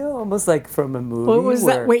surreal, almost like from a movie. What was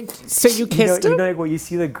that? Wait, so you kissed him? Like when you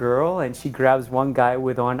see the girl and she grabs one guy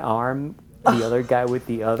with one arm, the other guy with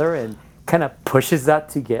the other, and kind of pushes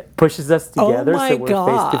us together, so we're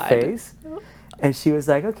face to face. And she was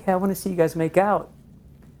like, "Okay, I want to see you guys make out."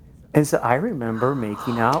 And so I remember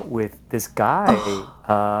making out with this guy,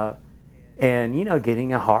 and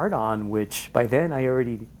getting a hard on, which by then I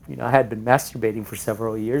already, I had been masturbating for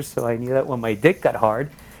several years, so I knew that when my dick got hard,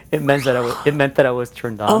 it meant that I was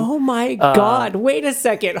turned on. Oh my Um, God. Wait a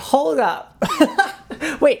second. Hold up.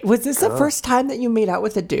 Wait, was this the sure. first time that you made out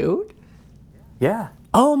with a dude? Yeah.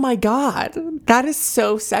 Oh my God. That is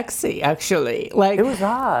so sexy, actually. It Like, was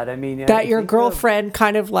odd. I mean, that I your think of girlfriend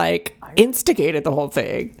kind of like instigated the whole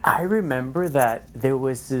thing. I remember that there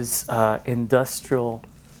was this industrial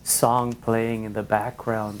song playing in the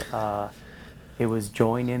background. It was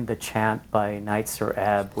Join in the Chant by Nitzer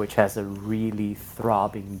Ebb, which has a really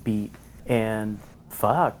throbbing beat. And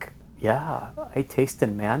fuck, yeah, I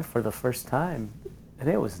tasted man for the first time. And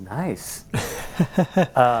it was nice.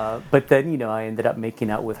 But then, I ended up making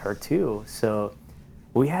out with her too. So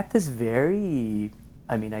we had this very,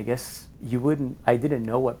 I mean, I guess I didn't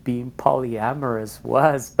know what being polyamorous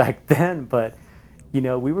was back then, but,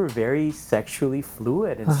 we were very sexually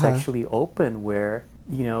fluid and sexually open where,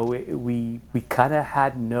 we kind of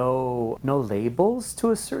had no labels to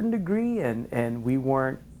a certain degree, and we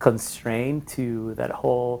weren't constrained to that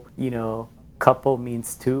whole, couple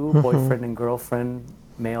means two, boyfriend and girlfriend,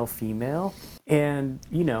 male, female. And,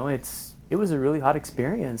 it was a really hot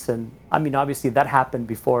experience. And I mean, obviously that happened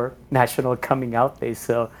before National Coming Out Day.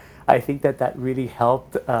 So I think that really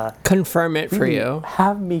helped Confirm it for really you.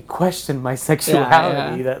 have me question my Yeah, yeah.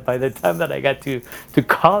 sexuality. That by the time that I got to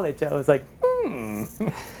college, I was like,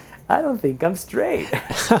 I don't think I'm straight.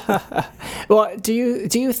 Well, do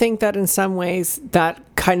you think that in some ways that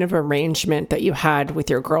kind of arrangement that you had with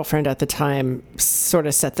your girlfriend at the time sort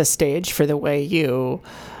of set the stage for the way you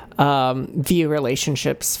view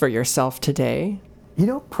relationships for yourself today?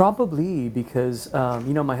 Probably because,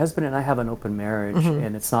 my husband and I have an open marriage,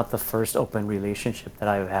 and it's not the first open relationship that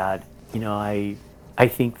I've had. I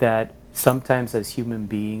think that sometimes as human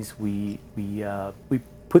beings, we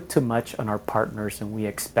put too much on our partners, and we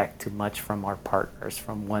expect too much from our partners,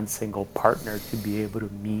 from one single partner to be able to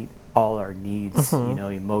meet all our needs,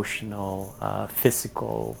 emotional,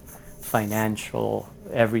 physical, financial,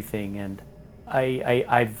 everything. And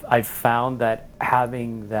I've found that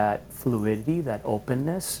having that fluidity, that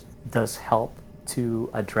openness, does help to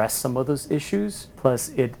address some of those issues. Plus,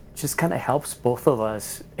 it just kind of helps both of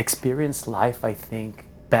us experience life, I think,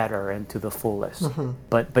 better and to the fullest.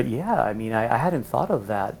 But yeah, I mean, I hadn't thought of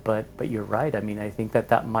that, but you're right. I mean, I think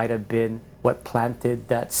that might have been what planted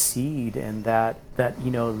that seed, and that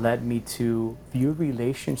led me to view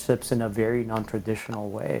relationships in a very non-traditional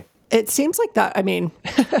way. It seems like that. I mean,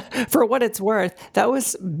 for what it's worth,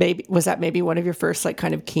 was that maybe one of your first like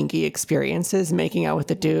kind of kinky experiences, making out with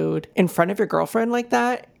a dude in front of your girlfriend like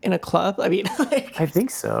that in a club? I mean, I like, think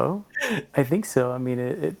so. I think so. I mean,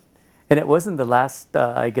 and it wasn't the last,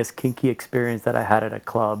 I guess, kinky experience that I had at a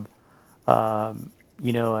club. I,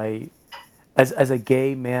 as a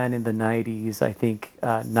gay man in the '90s, I think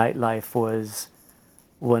nightlife was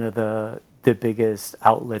one of the biggest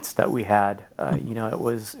outlets that we had. It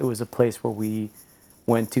was a place where we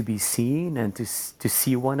went to be seen and to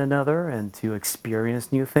see one another and to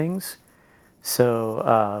experience new things.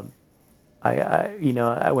 So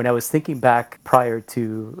when I was thinking back prior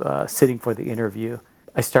to sitting for the interview,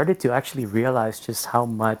 I started to actually realize just how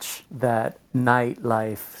much that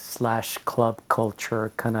nightlife slash club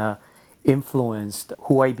culture kind of influenced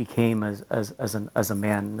who I became as a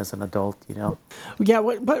man, as an adult. yeah.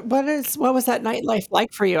 What was that nightlife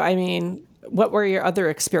like for you? I mean, what were your other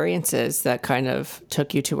experiences that kind of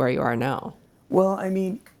took you to where you are now? Well, I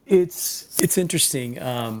mean, it's interesting.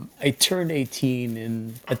 I turned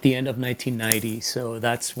 18 at the end of 1990, so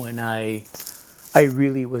that's when I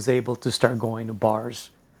really was able to start going to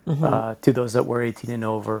bars, to those that were 18 and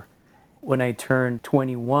over. When I turned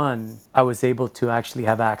 21, I was able to actually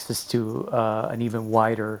have access to an even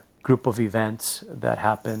wider group of events that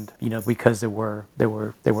happened, because they were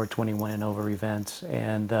 21 and over events.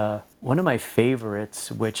 And one of my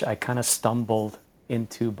favorites, which I kind of stumbled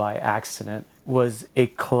into by accident, was a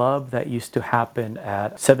club that used to happen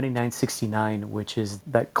at 7969, which is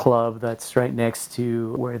that club that's right next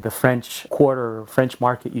to where the French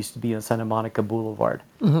Market used to be on Santa Monica Boulevard.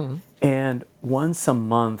 And once a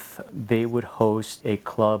month, they would host a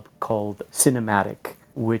club called Cinematic,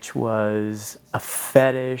 which was a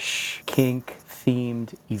fetish, kink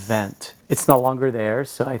themed event. It's no longer there,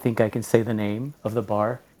 so I think I can say the name of the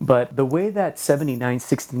bar. But the way that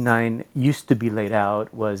 7969 used to be laid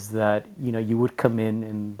out was that, you would come in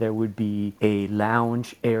and there would be a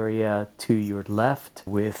lounge area to your left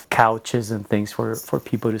with couches and things for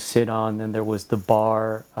people to sit on. And there was the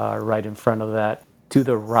bar right in front of that. To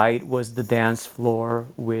the right was the dance floor,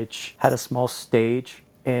 which had a small stage.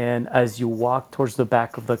 And as you walked towards the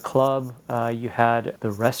back of the club, you had the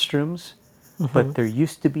restrooms. But there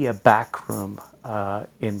used to be a back room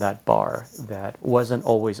in that bar that wasn't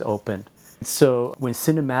always open. So when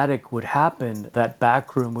cinematic would happen, that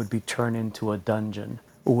back room would be turned into a dungeon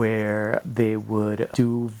where they would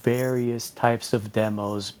do various types of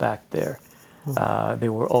demos back there.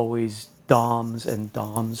 There were always DOMs and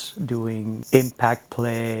DOMs doing impact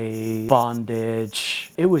play,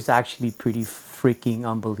 bondage. It was actually pretty freaking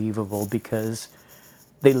unbelievable because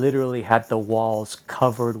they literally had the walls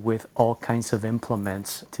covered with all kinds of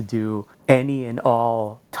implements to do any and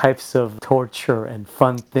all types of torture and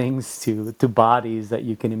fun things to bodies that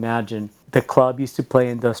you can imagine. The club used to play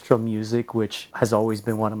industrial music, which has always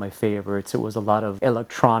been one of my favorites. It was a lot of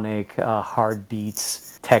electronic, hard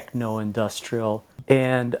beats, techno, industrial.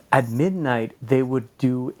 And at midnight, they would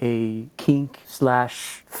do a kink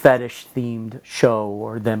slash fetish themed show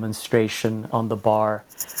or demonstration on the bar.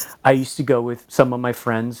 I used to go with some of my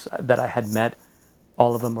friends that I had met.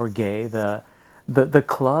 All of them were gay. The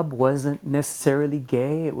club wasn't necessarily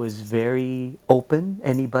gay. It was very open.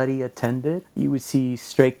 Anybody attended. You would see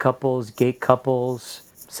straight couples, gay couples,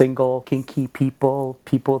 single, kinky people,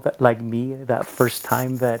 people that like me, that first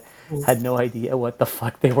time that had no idea what the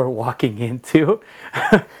fuck they were walking into,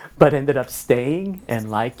 but ended up staying and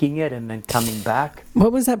liking it and then coming back.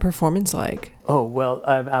 What was that performance like? Oh, well,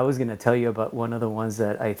 I was going to tell you about one of the ones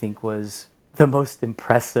that I think was the most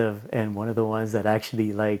impressive and one of the ones that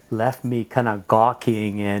actually like left me kind of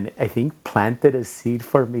gawking and I think planted a seed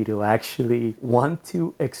for me to actually want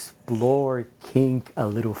to explore kink a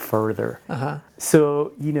little further.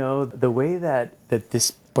 So, the way that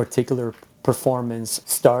this particular performance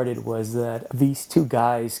started was that these two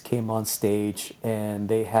guys came on stage and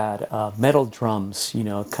they had metal drums,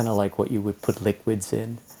 kind of like what you would put liquids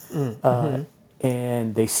in.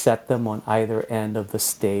 And they set them on either end of the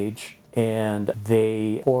stage and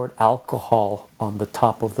they poured alcohol on the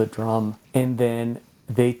top of the drum. And then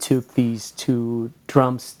they took these two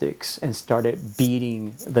drumsticks and started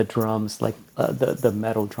beating the drums like the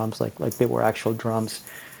metal drums like they were actual drums.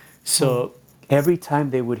 So every time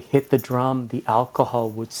they would hit the drum, the alcohol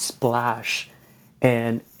would splash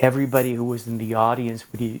and everybody who was in the audience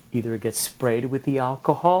would either get sprayed with the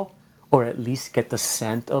alcohol or at least get the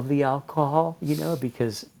scent of the alcohol,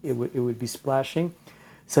 because it would be splashing.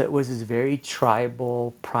 So it was this very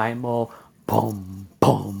tribal, primal, boom,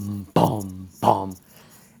 boom, boom, boom.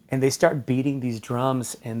 And they start beating these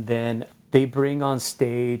drums and then they bring on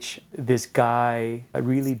stage this guy, a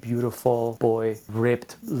really beautiful boy,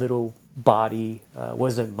 ripped little body,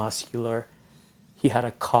 wasn't muscular. He had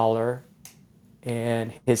a collar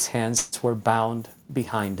and his hands were bound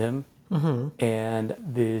behind him. And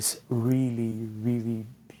this really, really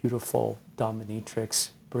beautiful dominatrix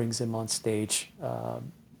brings him on stage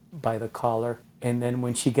by the collar. And then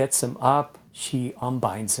when she gets him up, she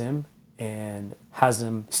unbinds him and has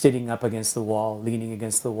him sitting up against the wall, leaning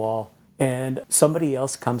against the wall. And somebody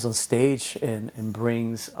else comes on stage and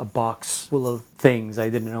brings a box full of things. I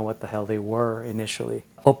didn't know what the hell they were initially.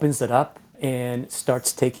 Opens it up and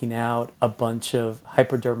starts taking out a bunch of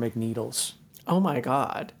hypodermic needles. Oh my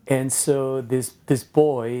God. And so this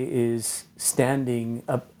boy is standing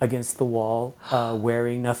up against the wall,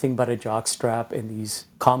 wearing nothing but a jockstrap and these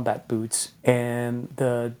combat boots. And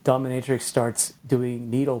the dominatrix starts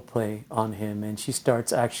doing needle play on him. And she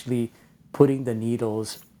starts actually putting the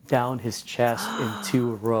needles down his chest in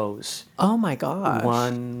 2 rows. Oh my gosh.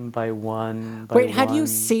 One by one by Wait, had one. you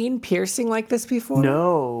seen piercing like this before?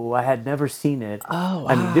 No, I had never seen it. Oh,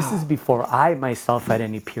 I mean, this is before I myself had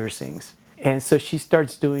any piercings. And so she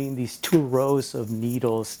starts doing these 2 rows of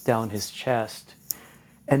needles down his chest.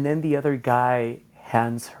 And then the other guy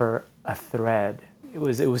hands her a thread. It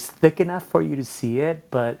was thick enough for you to see it,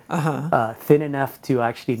 but thin enough to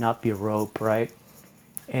actually not be a rope, right?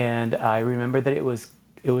 And I remember that it was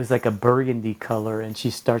like a burgundy color, and she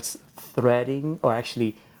starts threading, or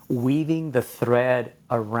actually weaving the thread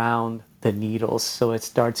around the needles. So it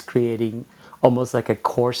starts creating almost like a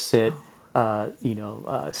corset,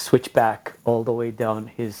 switchback all the way down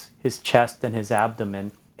his chest and his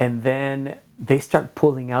abdomen. And then they start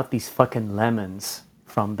pulling out these fucking lemons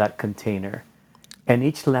from that container. And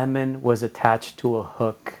each lemon was attached to a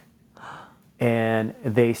hook. And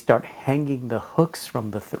they start hanging the hooks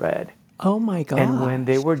from the thread. Oh my God. And when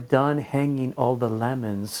they were done hanging all the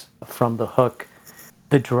lemons from the hook,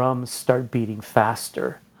 the drums start beating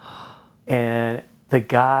faster. And the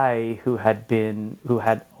guy who had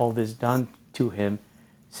all this done to him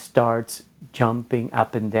starts jumping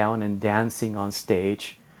up and down and dancing on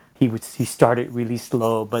stage. he started really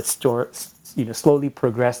slow, but slowly,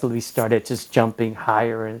 progressively started just jumping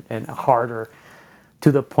higher and harder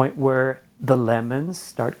to the point where the lemons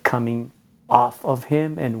start coming off of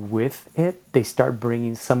him, and with it, they start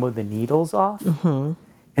bringing some of the needles off.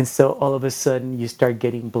 And so all of a sudden, you start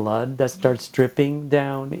getting blood that starts dripping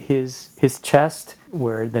down his chest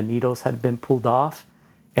where the needles had been pulled off.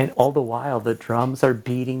 And all the while, the drums are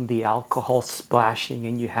beating, the alcohol splashing,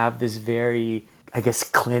 and you have this very, I guess,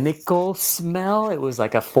 clinical smell. It was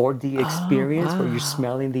like a 4D Oh, experience where you're wow.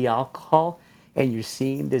 smelling the alcohol and you're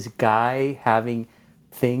seeing this guy having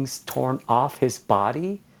things torn off his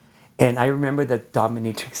body. And I remember that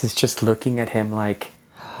Dominatrix is just looking at him like,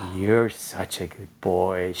 "You're such a good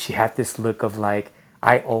boy." She had this look of like,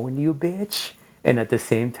 "I own you, bitch." And at the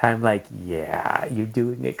same time, like, "Yeah, you're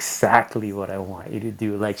doing exactly what I want you to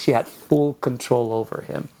do." Like, she had full control over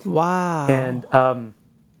him. And Wow.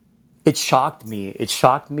 it shocked me. It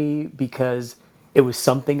shocked me because it was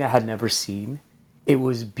something I had never seen. It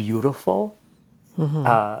was beautiful.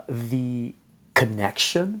 The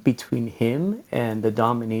connection between him and the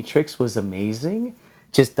dominatrix was amazing.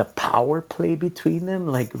 Just the power play between them,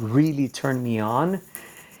 like, really turned me on.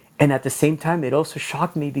 And at the same time, it also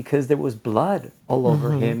shocked me because there was blood all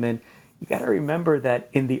over him. And you got to remember that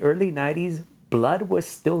in the early 90s, blood was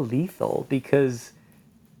still lethal because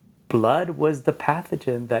blood was the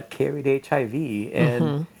pathogen that carried HIV,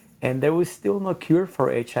 and there was still no cure for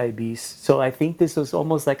HIV. So I think this was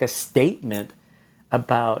almost like a statement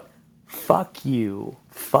about fuck you,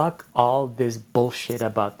 fuck all this bullshit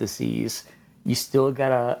about disease. You still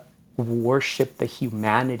gotta worship the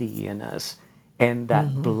humanity in us and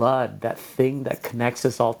that blood, that thing that connects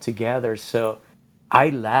us all together. So I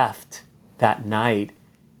left that night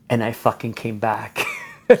and I fucking came back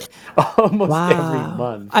almost every Wow.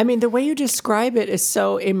 month. I mean, the way you describe it is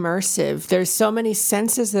so immersive. There's so many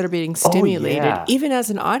senses that are being Oh, stimulated, yeah. even as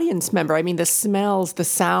an audience member. I mean, the smells, the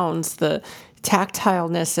sounds, the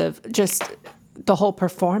tactileness of just the whole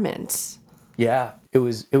performance. Yeah, it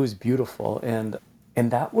was beautiful, and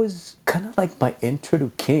that was kind of like my intro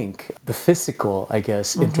to kink, the physical, I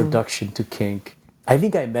guess, introduction to kink. I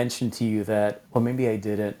think I mentioned to you that, or maybe I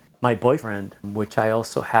didn't. My boyfriend, which I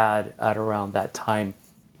also had at around that time,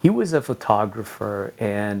 he was a photographer,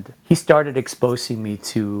 and he started exposing me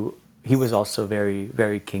to. He was also very,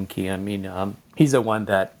 very kinky. I mean, he's the one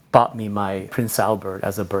that bought me my Prince Albert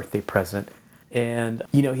as a birthday present. And,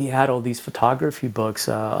 he had all these photography books,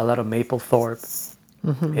 a lot of Mapplethorpe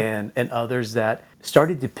and others that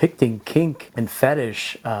started depicting kink and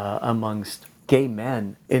fetish amongst gay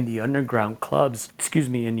men in the underground clubs,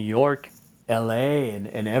 in New York, LA,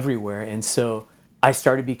 and everywhere. And so I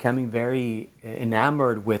started becoming very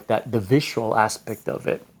enamored with the visual aspect of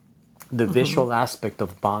it, the visual aspect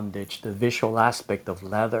of bondage, the visual aspect of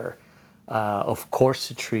leather, of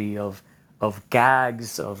corsetry, of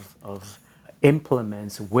gags, of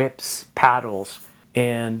implements, whips, paddles.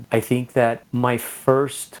 And I think that my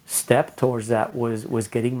first step towards that was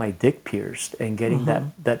getting my dick pierced and getting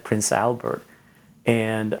that Prince Albert.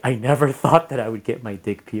 And I never thought that I would get my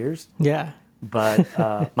dick pierced. Yeah. But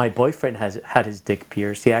my boyfriend has had his dick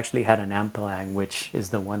pierced. He actually had an ampallang, which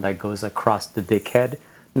is the one that goes across the dick head,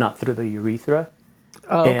 not through the urethra.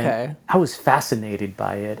 Oh, And okay. I was fascinated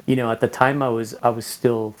by it. At the time I was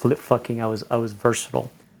still flip fucking. I was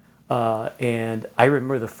versatile. And I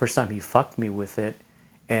remember the first time he fucked me with it,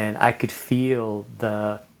 and I could feel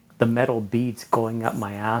the metal beads going up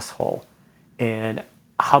my asshole, and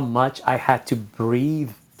how much I had to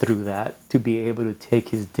breathe through that to be able to take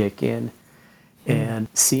his dick in, and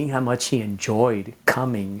seeing how much he enjoyed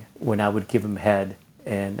coming when I would give him head,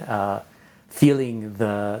 and feeling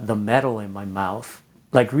the metal in my mouth,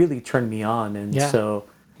 like, really turned me on. And Yeah. so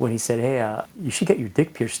when he said, "Hey, you should get your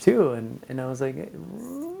dick pierced too," and I was like,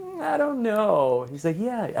 "I don't know." He's like,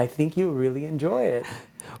 "Yeah, I think you really enjoy it."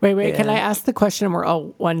 Wait. Can I And ask the question we're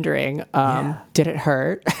all wondering? yeah, Did it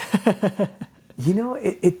hurt?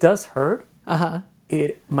 it does hurt.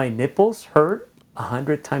 My nipples hurt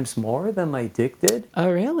 100 times more than my dick did.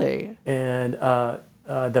 Oh, really? And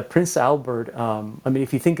the Prince Albert, I mean,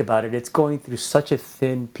 if you think about it, it's going through such a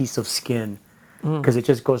thin piece of skin because it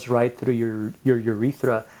just goes right through your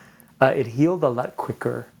urethra. It healed a lot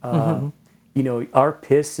quicker. Our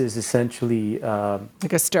piss is essentially,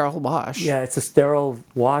 Like a sterile wash. yeah, it's a sterile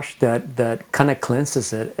wash that kind of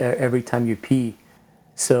cleanses it every time you pee.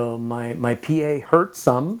 So my PA hurt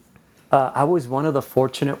some. I was one of the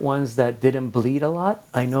fortunate ones that didn't bleed a lot.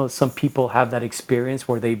 I know some people have that experience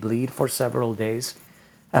where they bleed for several days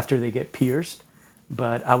after they get pierced.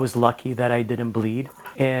 but I was lucky that I didn't bleed.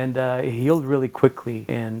 And it healed really quickly.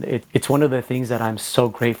 And it's one of the things that I'm so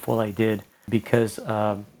grateful I did because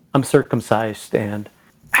I'm circumcised, and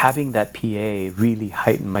having that PA really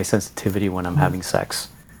heightened my sensitivity when I'm having sex.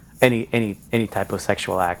 Any type of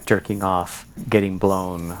sexual act, jerking off, getting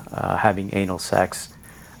blown, having anal sex,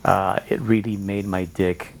 it really made my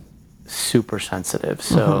dick super sensitive.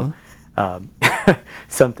 So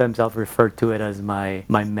sometimes I'll refer to it as my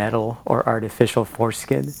metal or artificial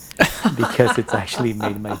foreskin because it's actually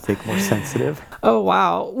made my dick more sensitive. Oh,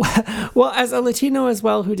 wow. Well, as a Latino as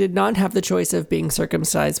well, who did not have the choice of being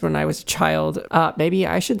circumcised when I was a child, maybe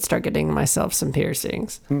I should start getting myself some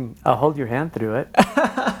piercings. I'll hold your hand through it.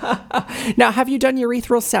 Now, have you done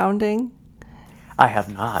urethral sounding? I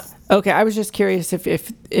have not. Okay, I was just curious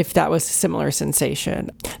if that was a similar sensation.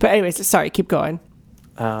 But anyways, sorry, keep going.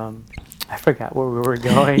 I forgot where we were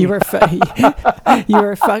going. You were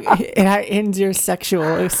in your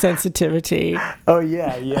sexual sensitivity. Oh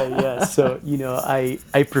yeah. So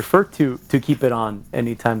I prefer to keep it on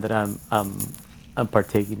anytime that I'm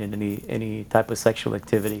partaking in any type of sexual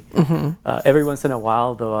activity. Every once in a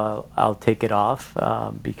while, though, I'll take it off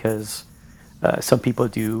because some people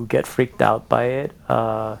do get freaked out by it,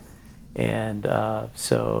 and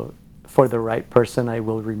so for the right person, I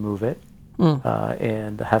will remove it.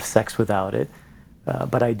 And have sex without it.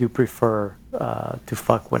 But I do prefer to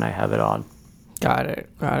fuck when I have it on. Got it.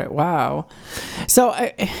 Wow. So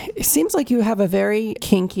it seems like you have a very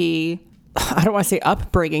kinky, I don't want to say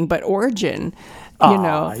upbringing, but origin, you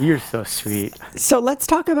know. You're so sweet. So let's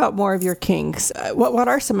talk about more of your kinks. What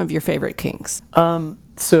are some of your favorite kinks?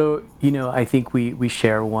 So, I think we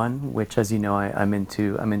share one, which, as you know, I'm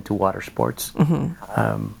into water sports.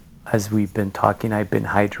 As we've been talking, I've been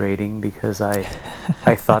hydrating because I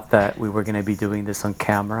thought that we were going to be doing this on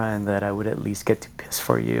camera and that I would at least get to piss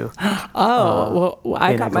for you. Well,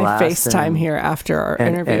 I got my FaceTime here after our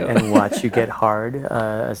interview. And watch you get hard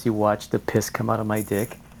as you watch the piss come out of my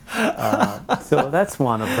dick. So that's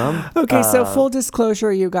one of them. Okay, so full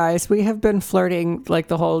disclosure, you guys, we have been flirting like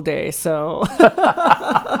the whole day, so...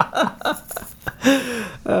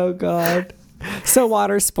 Oh, God. So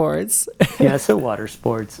water sports. Yeah, so water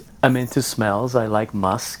sports. I'm into smells. I like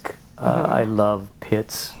musk. I love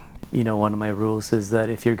pits. One of my rules is that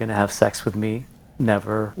if you're going to have sex with me,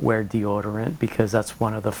 never wear deodorant because that's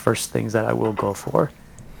one of the first things that I will go for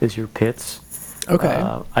is your pits.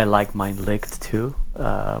 Okay. I like mine licked too,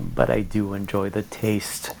 but I do enjoy the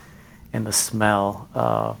taste and the smell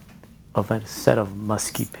of a set of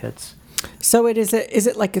musky pits. So is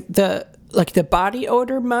it like the body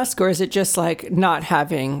odor musk, or is it just like not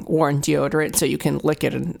having worn deodorant so you can lick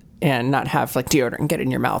it and not have like deodorant and get it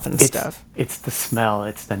in your mouth and stuff? It's the smell.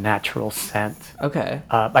 It's the natural scent. Okay.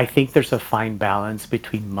 I think there's a fine balance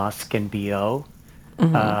between musk and BO.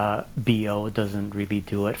 BO doesn't really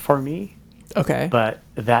do it for me. Okay. But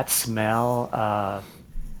that smell,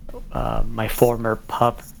 my former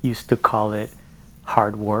pup used to call it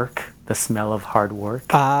hard work. The smell of hard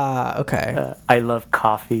work. Okay. I love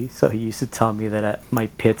coffee, so he used to tell me that my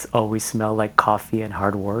pits always smell like coffee and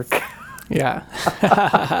hard work. Yeah.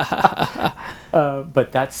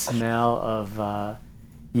 But that smell of, I've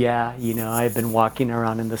been walking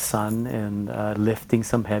around in the sun and lifting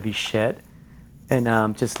some heavy shit, and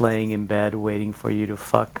I'm just laying in bed waiting for you to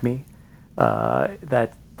fuck me.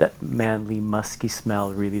 That manly, musky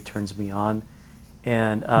smell really turns me on,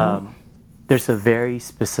 and there's a very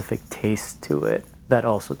specific taste to it that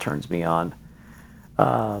also turns me on.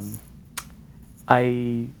 I'm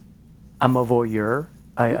a voyeur.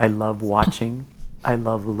 I love watching. I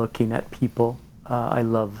love looking at people. I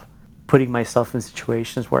love putting myself in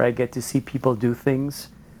situations where I get to see people do things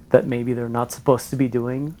that maybe they're not supposed to be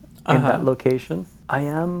doing in that location. I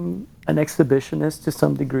am an exhibitionist to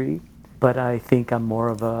some degree, but I think I'm more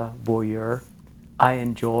of a voyeur. I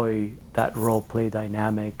enjoy that role play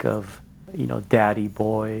dynamic of daddy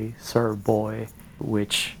boy, sir boy,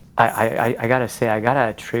 which I gotta say, I gotta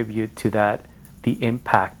attribute to that the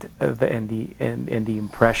impact and the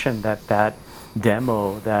impression that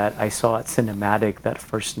demo that I saw at Cinematic that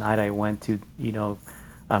first night I went to,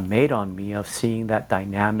 made on me of seeing that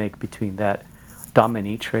dynamic between that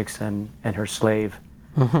dominatrix and her slave.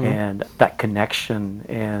 And that connection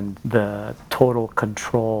and the total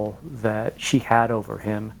control that she had over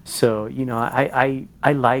him. So, I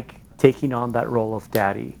like taking on that role of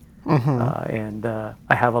daddy. And I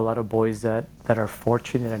have a lot of boys that are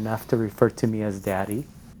fortunate enough to refer to me as daddy.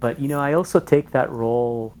 But, I also take that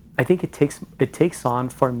role. I think it takes on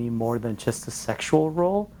for me more than just a sexual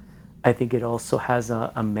role. I think it also has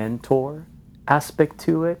a mentor aspect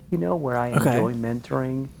to it, where I enjoy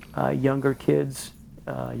mentoring younger kids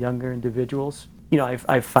younger individuals.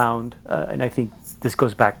 I've found, and I think this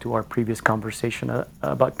goes back to our previous conversation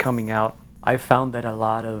about coming out. I've found that a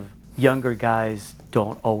lot of younger guys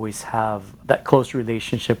don't always have that close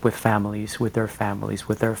relationship with families, with their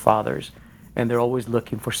fathers, and they're always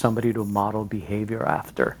looking for somebody to model behavior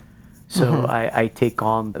after. So I take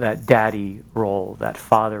on that daddy role, that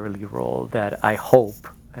fatherly role that I hope,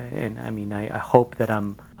 and I mean, I hope that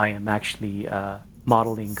I am actually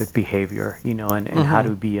modeling good behavior, and how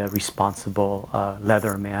to be a responsible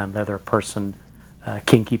leather man, leather person,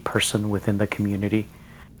 kinky person within the community.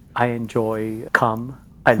 I enjoy cum.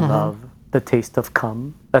 I love the taste of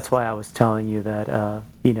cum. That's why I was telling you that,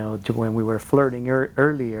 when we were flirting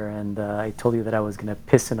earlier, and I told you that I was going to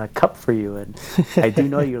piss in a cup for you, and I do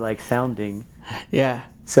know you like sounding. Yeah.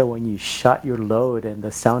 So when you shot your load and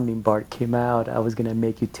the sounding board came out, I was going to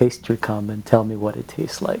make you taste your cum and tell me what it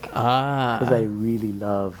tastes like. Because I really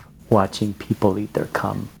love watching people eat their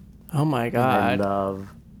cum. Oh my And God. I love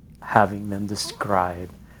having them describe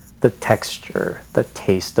the texture, the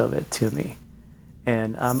taste of it to me.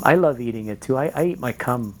 And I love eating it too. I eat my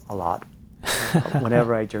cum a lot.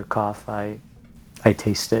 Whenever I jerk off, I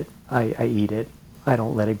taste it. I eat it. I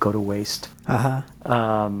don't let it go to waste.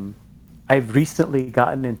 I've recently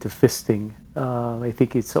gotten into fisting. I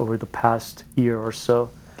think it's over the past year or so,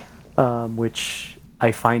 which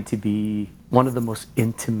I find to be one of the most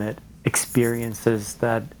intimate experiences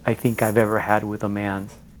that I think I've ever had with a man.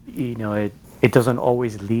 It doesn't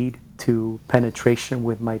always lead to penetration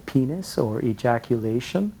with my penis or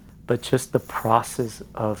ejaculation, but just the process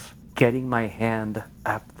of getting my hand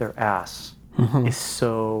up their ass is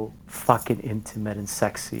so fucking intimate and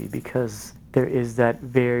sexy, because there is that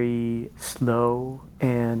very slow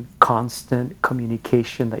and constant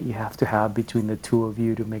communication that you have to have between the two of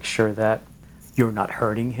you to make sure that you're not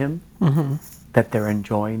hurting him, that they're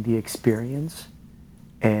enjoying the experience,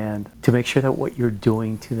 and to make sure that what you're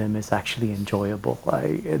doing to them is actually enjoyable.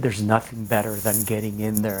 There's nothing better than getting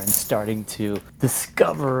in there and starting to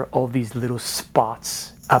discover all these little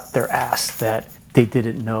spots up their ass that they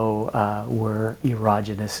didn't know were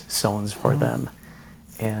erogenous zones for them.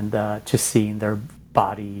 And just seeing their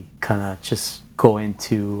body kind of just go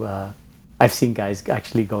into, I've seen guys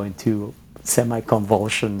actually go into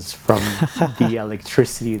semi-convulsions from the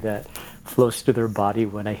electricity that flows through their body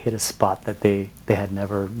when I hit a spot that they had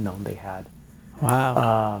never known they had.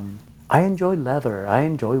 Wow. I enjoy leather. I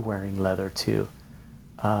enjoy wearing leather too.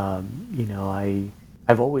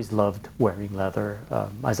 I've always loved wearing leather.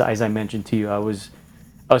 As I mentioned to you, I was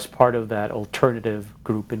part of that alternative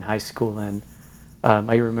group in high school, and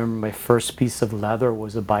I remember my first piece of leather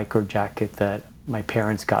was a biker jacket that my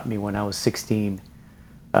parents got me when I was 16,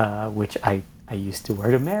 which I used to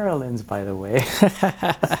wear to Maryland's, by the way.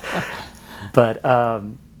 But,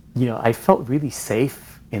 I felt really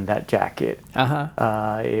safe in that jacket.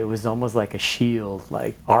 It was almost like a shield,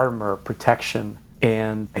 like armor, protection.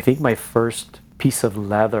 And I think my first piece of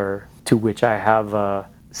leather to which I have a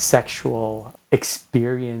sexual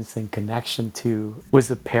experience and connection to was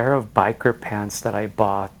a pair of biker pants that I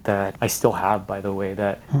bought, that I still have, by the way,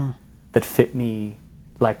 that fit me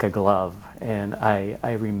like a glove. And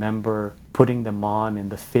I remember putting them on in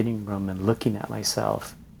the fitting room and looking at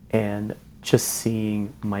myself and just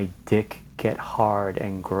seeing my dick get hard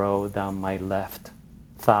and grow down my left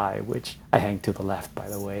thigh, which I hang to the left, by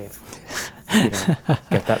the way.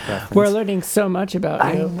 Get that reference. We're learning so much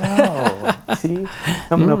about you. I know. See?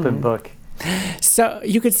 I'm an open book. So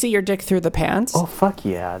you could see your dick through the pants? Oh, fuck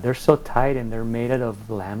yeah. They're so tight, and they're made out of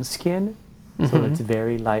lambskin. So it's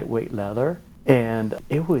very lightweight leather. And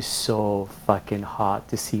it was so fucking hot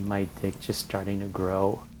to see my dick just starting to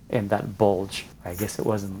grow, and that bulge. I guess it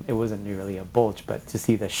wasn't really a bulge, but to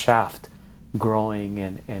see the shaft growing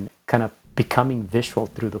and kind of becoming visual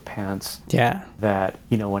through the pants. Yeah. That,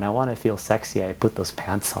 when I want to feel sexy, I put those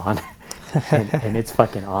pants on and it's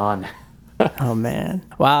fucking on. Oh man.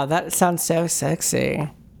 Wow, that sounds so sexy.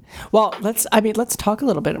 Well, let's talk a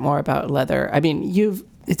little bit more about leather. I mean,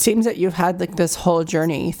 it seems that you've had like this whole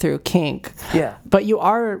journey through kink. Yeah. But you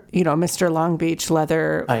are, Mr. Long Beach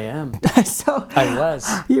Leather. I am. So I was.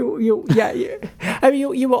 You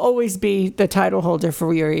will always be the title holder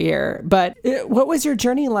for your year. But what was your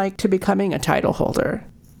journey like to becoming a title holder?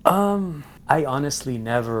 I honestly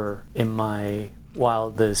never in my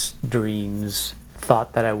wildest dreams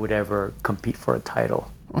thought that I would ever compete for a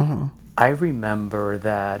title. I remember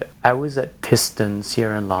that I was at Pistons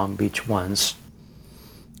here in Long Beach once.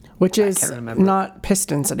 Which is not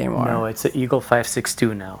Pistons anymore. No, it's an Eagle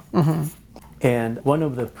 562 now. And one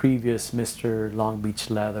of the previous Mr. Long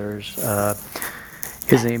Beach Leathers,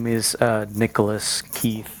 his name is Nicholas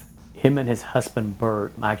Keith. him and his husband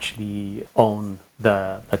Bert actually own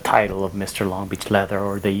the title of Mr. Long Beach Leather,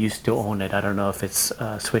 or they used to own it. I don't know if it's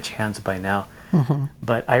switched hands by now.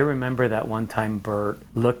 But I remember that one time Bert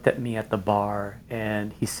looked at me at the bar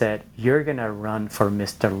and he said, "You're going to run for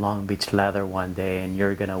Mr. Long Beach Leather one day and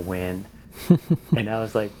you're going to win." And I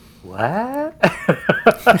was like, "What?"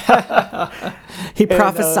 He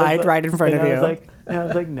prophesied right in front of you. I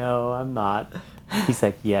was like, "No, I'm not." He's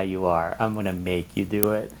like, "Yeah, you are. I'm going to make you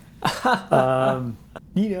do it."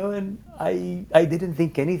 And I didn't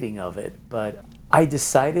think anything of it, but I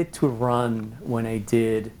decided to run when I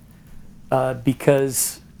did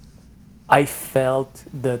because I felt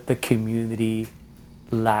that the community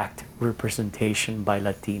lacked representation by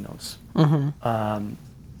Latinos.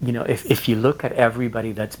 If you look at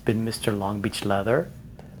everybody that's been Mr. Long Beach Leather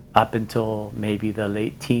up until maybe the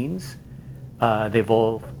late teens, they've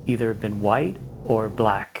all either been white or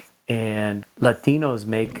black. And Latinos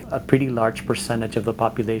make a pretty large percentage of the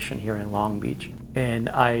population here in Long Beach. And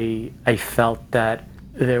I felt that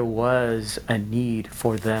there was a need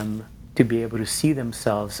for them to be able to see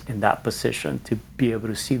themselves in that position, to be able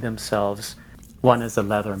to see themselves, one as a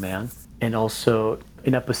leather man, and also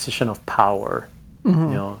in a position of power,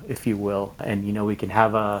 if you will. And, we can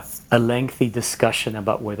have a lengthy discussion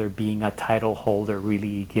about whether being a title holder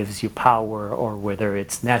really gives you power or whether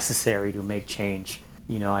it's necessary to make change.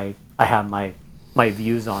 I have my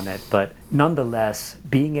views on it, but nonetheless,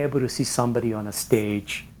 being able to see somebody on a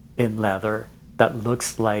stage in leather that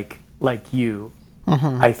looks like you,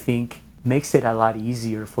 I think makes it a lot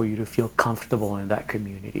easier for you to feel comfortable in that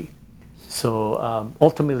community. So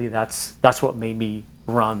ultimately, that's what made me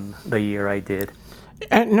run the year I did.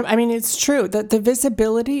 And I mean, it's true that the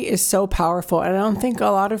visibility is so powerful. And I don't think a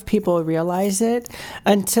lot of people realize it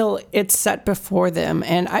until it's set before them.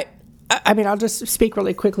 And I mean, I'll just speak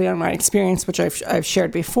really quickly on my experience, which I've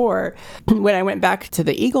shared before. When I went back to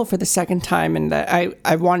the Eagle for the second time and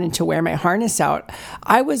I wanted to wear my harness out,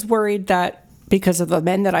 I was worried that because of the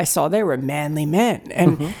men that I saw there were manly men.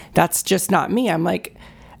 And that's just not me. I'm like,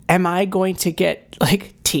 am I going to get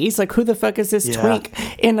teased? Who the fuck is this twink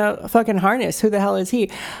in a fucking harness? Who the hell is he?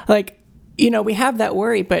 We have that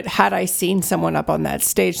worry. But had I seen someone up on that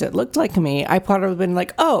stage that looked like me, I probably would have been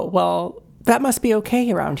like, oh, well, that must be okay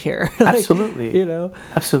around here. Absolutely.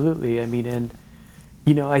 Absolutely. I mean, and,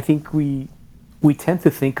 I think we tend to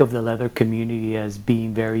think of the leather community as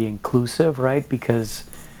being very inclusive, right? Because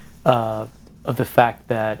of the fact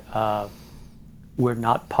that we're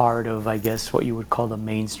not part of, I guess, what you would call the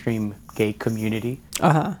mainstream gay community.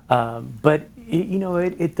 But,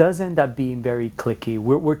 it does end up being very cliquey.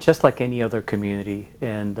 We're just like any other community.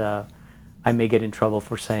 And I may get in trouble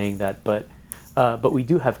for saying that, but we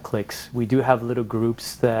do have cliques. We do have little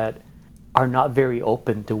groups that are not very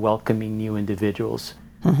open to welcoming new individuals.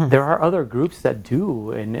 There are other groups that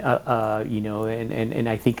do, and and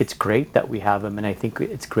I think it's great that we have them, and I think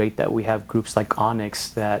it's great that we have groups like Onyx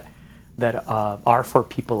that are for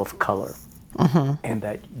people of color, and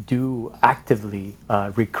that do actively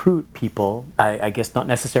recruit people. I guess not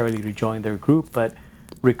necessarily to join their group, but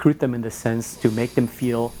recruit them in the sense to make them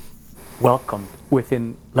feel welcome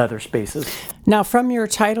within leather spaces. Now, from your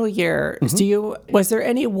title year, was there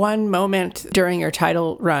any one moment during your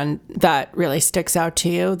title run that really sticks out to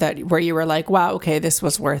you where you were like, wow, okay, this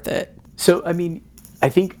was worth it? So, I mean, I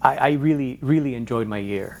think I really, really enjoyed my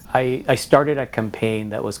year. I started a campaign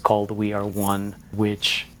that was called We Are One,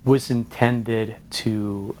 which was intended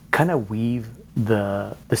to kind of weave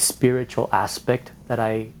the spiritual aspect that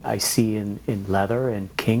I see in leather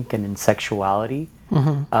and kink and in sexuality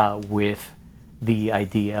with the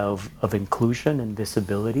idea of inclusion and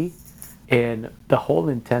visibility. And the whole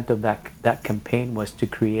intent of that campaign was to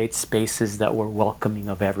create spaces that were welcoming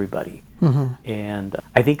of everybody. And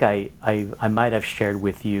I think I might have shared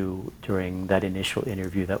with you during that initial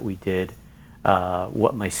interview that we did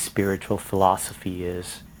what my spiritual philosophy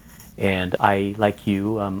is. And I, like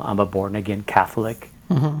you, I'm a born-again Catholic.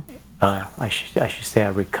 I should say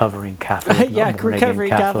a recovering Catholic. Yeah, recovering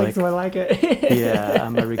Catholic, so I like it. Yeah,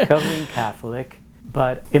 I'm a recovering Catholic.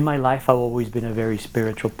 But in my life, I've always been a very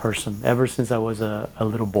spiritual person, ever since I was a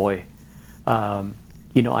little boy.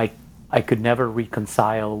 I could never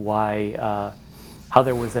reconcile how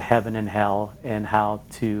there was a heaven and hell, and how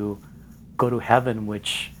to go to heaven,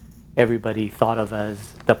 which everybody thought of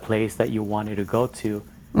as the place that you wanted to go to.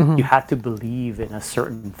 You had to believe in a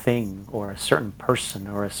certain thing or a certain person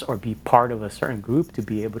or be part of a certain group to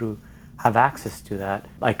be able to have access to that.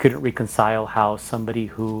 I couldn't reconcile how somebody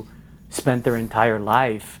who spent their entire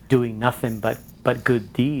life doing nothing but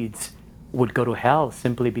good deeds would go to hell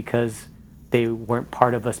simply because they weren't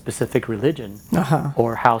part of a specific religion,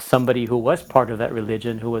 or how somebody who was part of that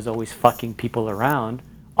religion, who was always fucking people around,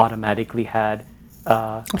 automatically had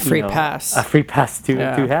A free pass. a free pass to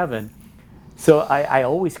Yeah. heaven. So I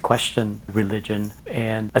always questioned religion,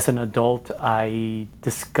 and as an adult, I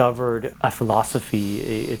discovered a philosophy.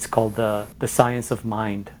 It's called the science of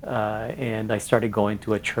mind, and I started going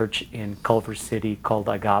to a church in Culver City called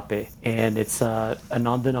Agape, and it's a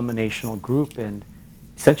non-denominational group, and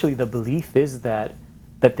essentially the belief is that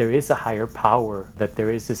there is a higher power, that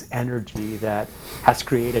there is this energy that has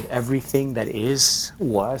created everything that is,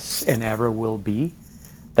 was, and ever will be,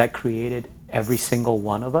 that created every single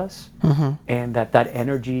one of us, and that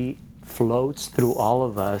energy floats through all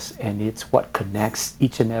of us, and it's what connects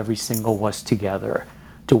each and every single of us together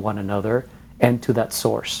to one another and to that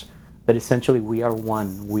source. That essentially we are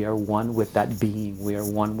one. We are one with that being. We are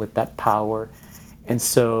one with that power. And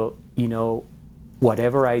so,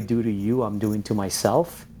 whatever I do to you, I'm doing to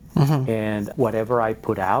myself. And whatever I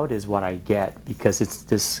put out is what I get, because it's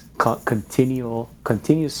this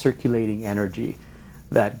continuous circulating energy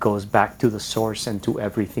that goes back to the source and to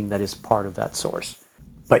everything that is part of that source.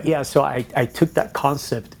 But yeah, so I took that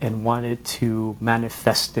concept and wanted to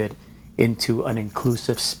manifest it into an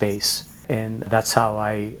inclusive space. And that's how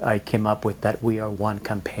I came up with that We Are One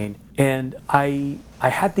campaign. And I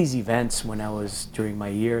had these events when I was during my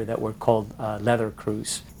year that were called Leather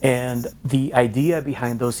Cruise. And the idea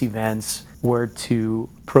behind those events were to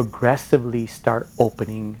progressively start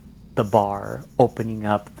opening the bar, opening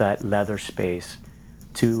up that leather space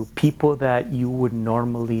to people that you would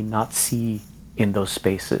normally not see in those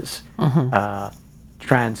spaces.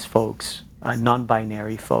 Trans folks,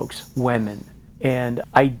 non-binary folks, women. And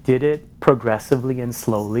I did it progressively and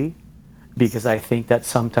slowly, because I think that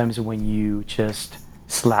sometimes when you just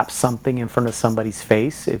slap something in front of somebody's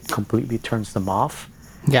face, it completely turns them off.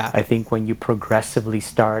 Yeah. I think when you progressively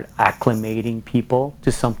start acclimating people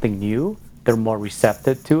to something new, they're more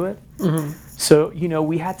receptive to it. So,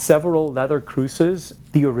 we had several leather cruises.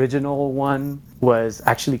 The original one was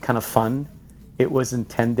actually kind of fun. It was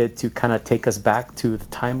intended to kind of take us back to the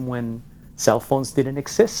time when cell phones didn't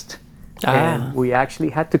exist. And we actually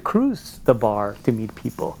had to cruise the bar to meet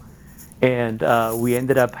people. And we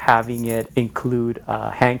ended up having it include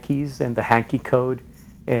hankies and the hanky code.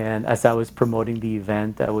 And as I was promoting the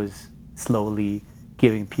event, I was slowly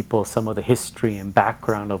giving people some of the history and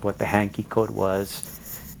background of what the hanky code was.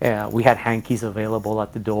 We had hankies available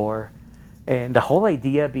at the door. And the whole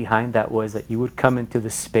idea behind that was that you would come into the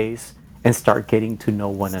space and start getting to know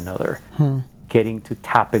one another, getting to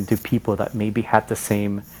tap into people that maybe had the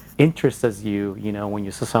same interests as you. When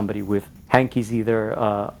you saw somebody with hankies either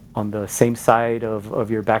on the same side of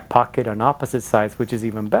your back pocket, on opposite sides, which is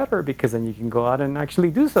even better, because then you can go out and actually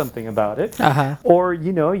do something about it. Or,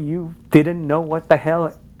 you didn't know what the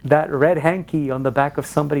hell that red hanky on the back of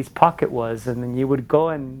somebody's pocket was, and then you would go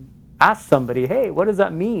and ask somebody, hey, what does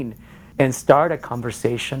that mean? And start a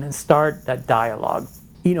conversation and start that dialogue.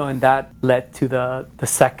 And that led to the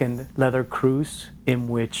second leather cruise, in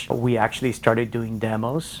which we actually started doing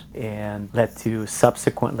demos, and led to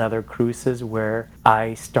subsequent leather cruises where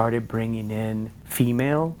I started bringing in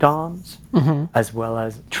female doms, as well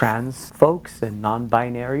as trans folks and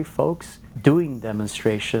non-binary folks, doing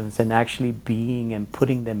demonstrations and actually being and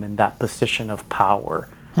putting them in that position of power,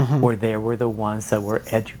 where they were the ones that were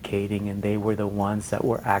educating, and they were the ones that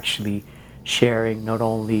were actually sharing not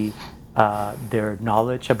only their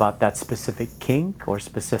knowledge about that specific kink or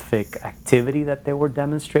specific activity that they were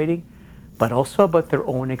demonstrating, but also about their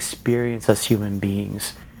own experience as human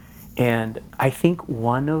beings. And I think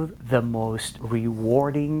one of the most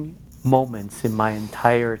rewarding moments in my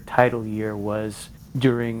entire title year was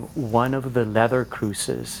during one of the leather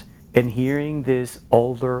cruises, and hearing this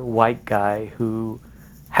older white guy who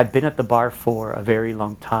had been at the bar for a very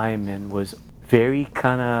long time and was very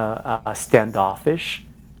kind of standoffish,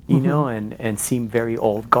 and seemed very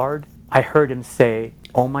old guard. I heard him say,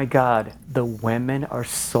 oh my God, the women are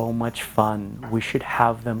so much fun. We should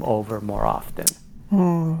have them over more often.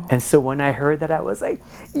 And so when I heard that, I was like,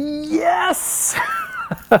 yes!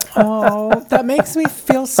 Oh, that makes me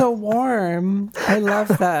feel so warm. I love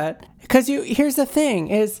that. Because here's the thing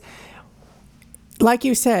is, like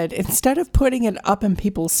you said, instead of putting it up in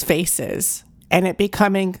people's faces and it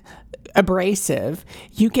becoming abrasive,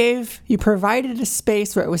 you provided a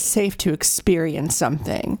space where it was safe to experience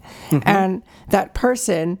something, and that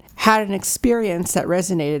person had an experience that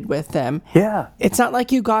resonated with them. Yeah, it's not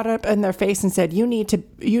like you got up in their face and said, you need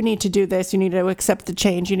to do this, you need to accept the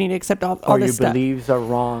change, you need to accept all this stuff, or your beliefs are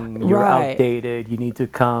wrong, you're outdated, you need to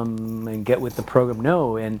come and get with the program.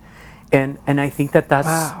 No. And And I think that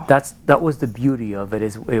Wow. that was the beauty of it,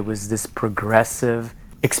 is it was this progressive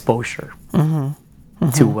exposure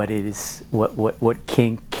to what it is, what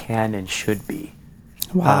kink can and should be.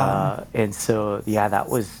 Wow. And so, yeah,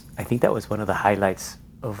 I think that was one of the highlights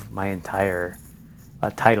of my entire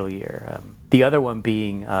title year. The other one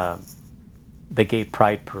being the Gay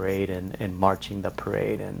Pride Parade, and marching the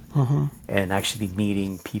parade, and actually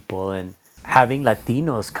meeting people and having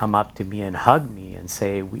Latinos come up to me and hug me and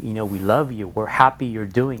say, we love you. We're happy you're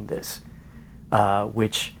doing this,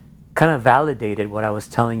 which kind of validated what I was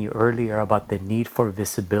telling you earlier about the need for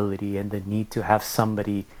visibility and the need to have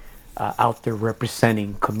somebody out there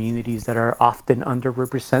representing communities that are often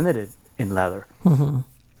underrepresented in leather.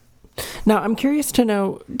 Now, I'm curious to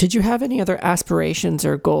know, did you have any other aspirations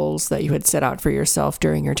or goals that you had set out for yourself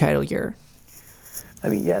during your title year? I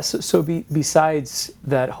mean, yes. Besides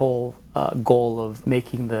that whole goal of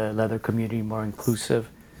making the leather community more inclusive,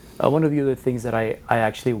 one of the other things that I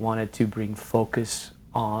actually wanted to bring focus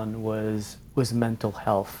on was mental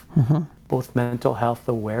health, both mental health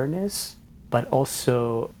awareness, but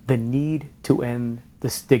also the need to end the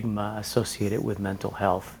stigma associated with mental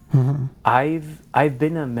health. I've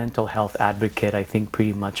been a mental health advocate, I think,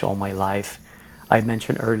 pretty much all my life. I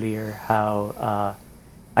mentioned earlier how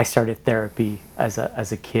I started therapy as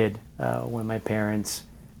a kid when my parents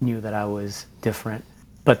knew that I was different.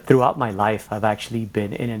 But throughout my life, I've actually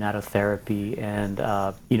been in and out of therapy, and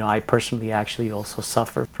I personally actually also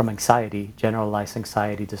suffer from anxiety, generalized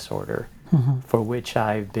anxiety disorder, for which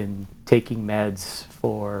I've been taking meds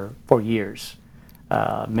for years.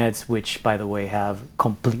 Meds which, by the way, have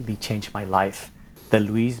completely changed my life. The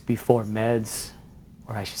Louis before meds,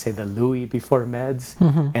 or I should say the Louis before meds,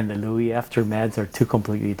 and the Louis after meds are two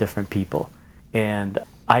completely different people. And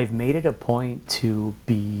I've made it a point to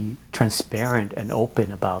be transparent and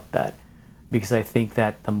open about that, because I think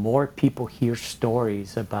that the more people hear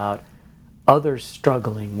stories about others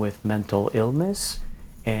struggling with mental illness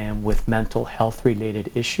and with mental health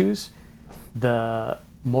related issues, the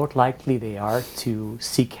more likely they are to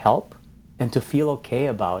seek help and to feel okay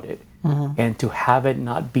about it, and to have it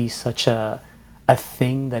not be such a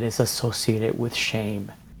thing that is associated with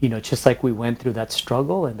shame. Just like we went through that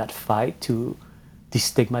struggle and that fight to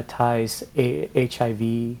destigmatize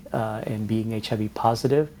HIV and being HIV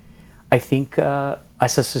positive, I think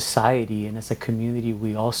as a society and as a community,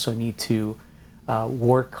 we also need to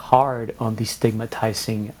work hard on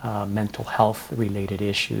destigmatizing mental health related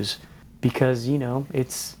issues, because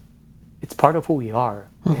it's part of who we are.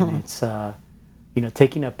 And it's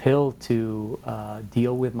taking a pill to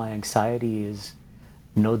deal with my anxiety is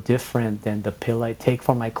no different than the pill I take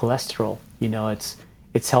for my cholesterol.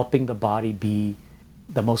 It's helping the body be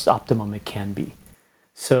the most optimum it can be.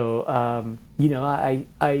 So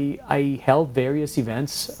I held various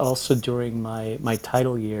events also during my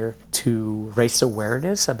title year to raise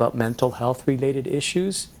awareness about mental health related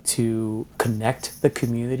issues, to connect the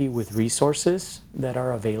community with resources that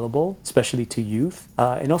are available, especially to youth,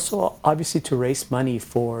 and also obviously to raise money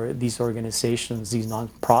for these organizations, these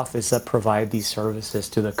nonprofits that provide these services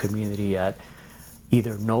to the community at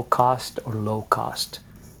either no cost or low cost.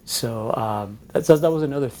 So that was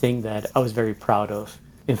another thing that I was very proud of.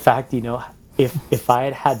 In fact, if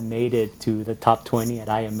I had made it to the top 20 at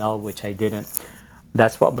IML, which I didn't,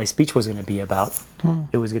 that's what my speech was going to be about.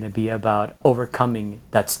 It was going to be about overcoming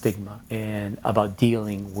that stigma and about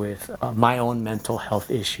dealing with my own mental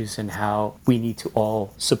health issues and how we need to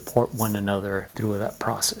all support one another through that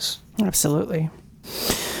process. Absolutely.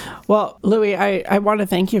 Well, Louis, I want to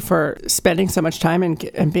thank you for spending so much time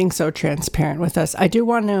and being so transparent with us. I do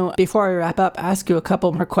want to, before I wrap up, ask you a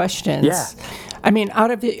couple more questions. Yeah. I mean,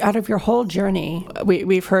 out of your whole journey,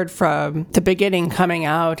 we've heard from the beginning, coming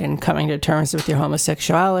out and coming to terms with your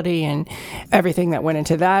homosexuality and everything that went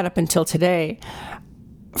into that up until today.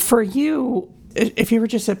 For you, if you were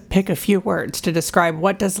just to pick a few words to describe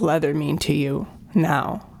what does leather mean to you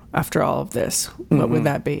now, after all of this, what would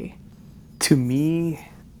that be? To me,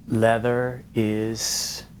 leather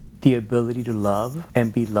is the ability to love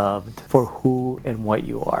and be loved for who and what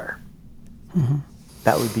you are.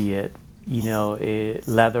 That would be it.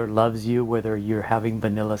 Leather loves you whether you're having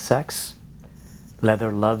vanilla sex.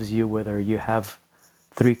 Leather loves you whether you have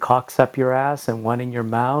 3 cocks up your ass and 1 in your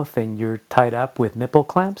mouth and you're tied up with nipple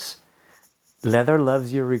clamps. Leather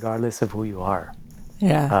loves you regardless of who you are.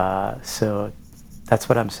 Yeah. So that's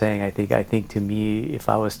what I'm saying. I think to me, if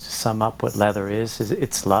I was to sum up what leather is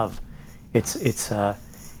it's love. It's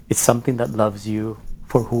something that loves you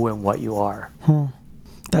for who and what you are.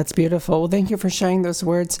 That's beautiful. Well, thank you for sharing those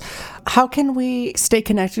words. How can we stay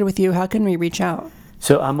connected with you? How can we reach out?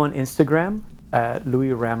 So I'm on Instagram at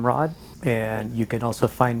Louis Ramrod, and you can also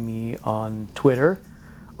find me on Twitter,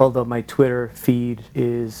 although my Twitter feed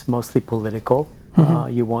is mostly political.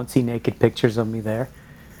 You won't see naked pictures of me there,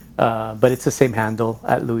 but it's the same handle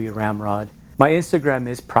at Louis Ramrod. My Instagram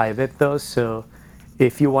is private though, so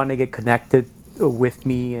if you want to get connected with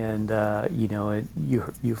me and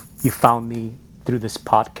you found me through this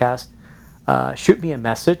podcast, shoot me a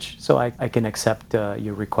message so I can accept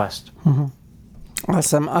your request.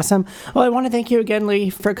 Awesome. Well, I want to thank you again,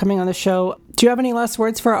 Louis, for coming on the show. Do you have any last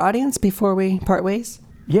words for our audience before we part ways?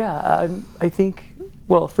 Yeah, I think,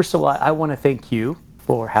 well, first of all, I want to thank you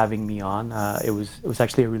for having me on. It was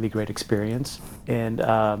actually a really great experience. And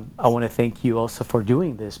I want to thank you also for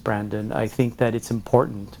doing this, Brandon. I think that it's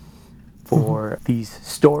important for these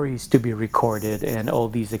stories to be recorded and all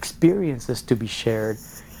these experiences to be shared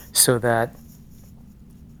so that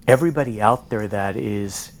everybody out there that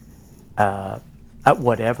is at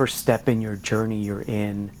whatever step in your journey you're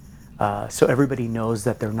in, so everybody knows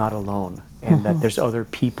that they're not alone and that there's other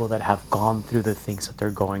people that have gone through the things that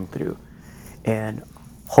they're going through. And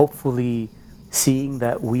hopefully seeing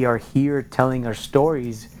that we are here telling our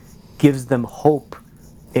stories gives them hope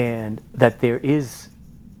and that there is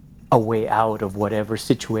a way out of whatever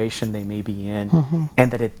situation they may be in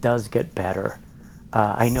and that it does get better.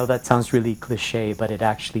 I know that sounds really cliche, but it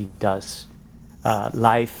actually does.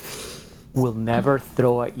 Life will never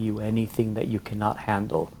throw at you anything that you cannot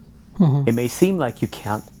handle. It may seem like you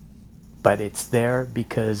can't, but it's there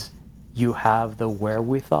because you have the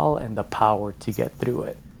wherewithal and the power to get through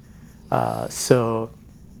it. So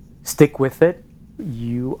stick with it.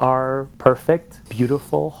 You are perfect,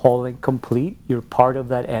 beautiful, whole, and complete. You're part of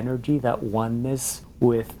that energy, that oneness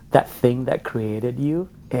with that thing that created you.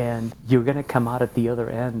 And you're going to come out at the other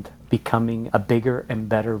end becoming a bigger and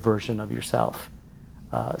better version of yourself.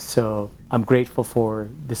 So I'm grateful for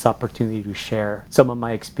this opportunity to share some of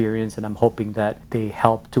my experience, and I'm hoping that they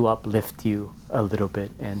help to uplift you a little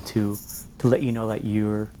bit and to let you know that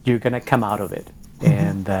you're going to come out of it.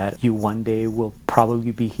 And that you one day will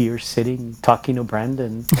probably be here sitting talking to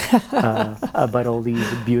Brandon about all these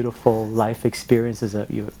beautiful life experiences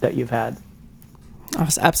that you've had.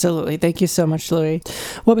 Absolutely. Thank you so much, Louis.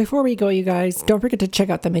 Well, before we go, you guys, don't forget to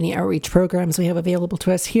check out the many outreach programs we have available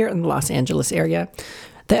to us here in the Los Angeles area.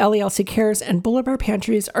 The LELC Cares and Boulevard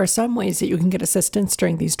Pantries are some ways that you can get assistance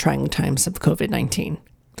during these trying times of COVID-19.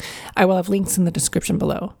 I will have links in the description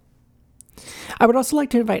below. I would also like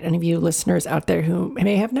to invite any of you listeners out there who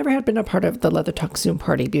may have never been a part of the Leather Talk Zoom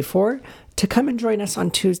party before to come and join us on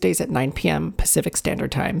Tuesdays at 9 p.m. Pacific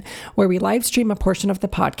Standard Time, where we live stream a portion of the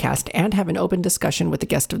podcast and have an open discussion with the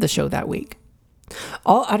guest of the show that week.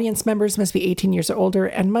 All audience members must be 18 years or older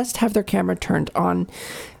and must have their camera turned on,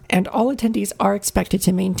 and all attendees are expected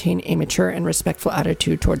to maintain a mature and respectful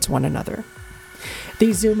attitude towards one another.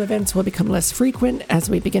 These Zoom events will become less frequent as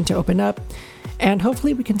we begin to open up, and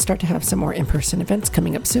hopefully we can start to have some more in-person events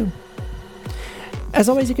coming up soon. As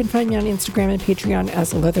always, you can find me on Instagram and Patreon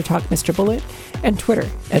as Leather Talk Mr. Bullet, and Twitter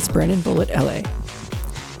as Brandon Bullet LA.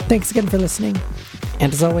 Thanks again for listening,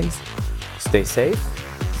 and as always, stay safe,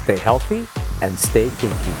 stay healthy, and stay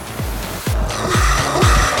kinky.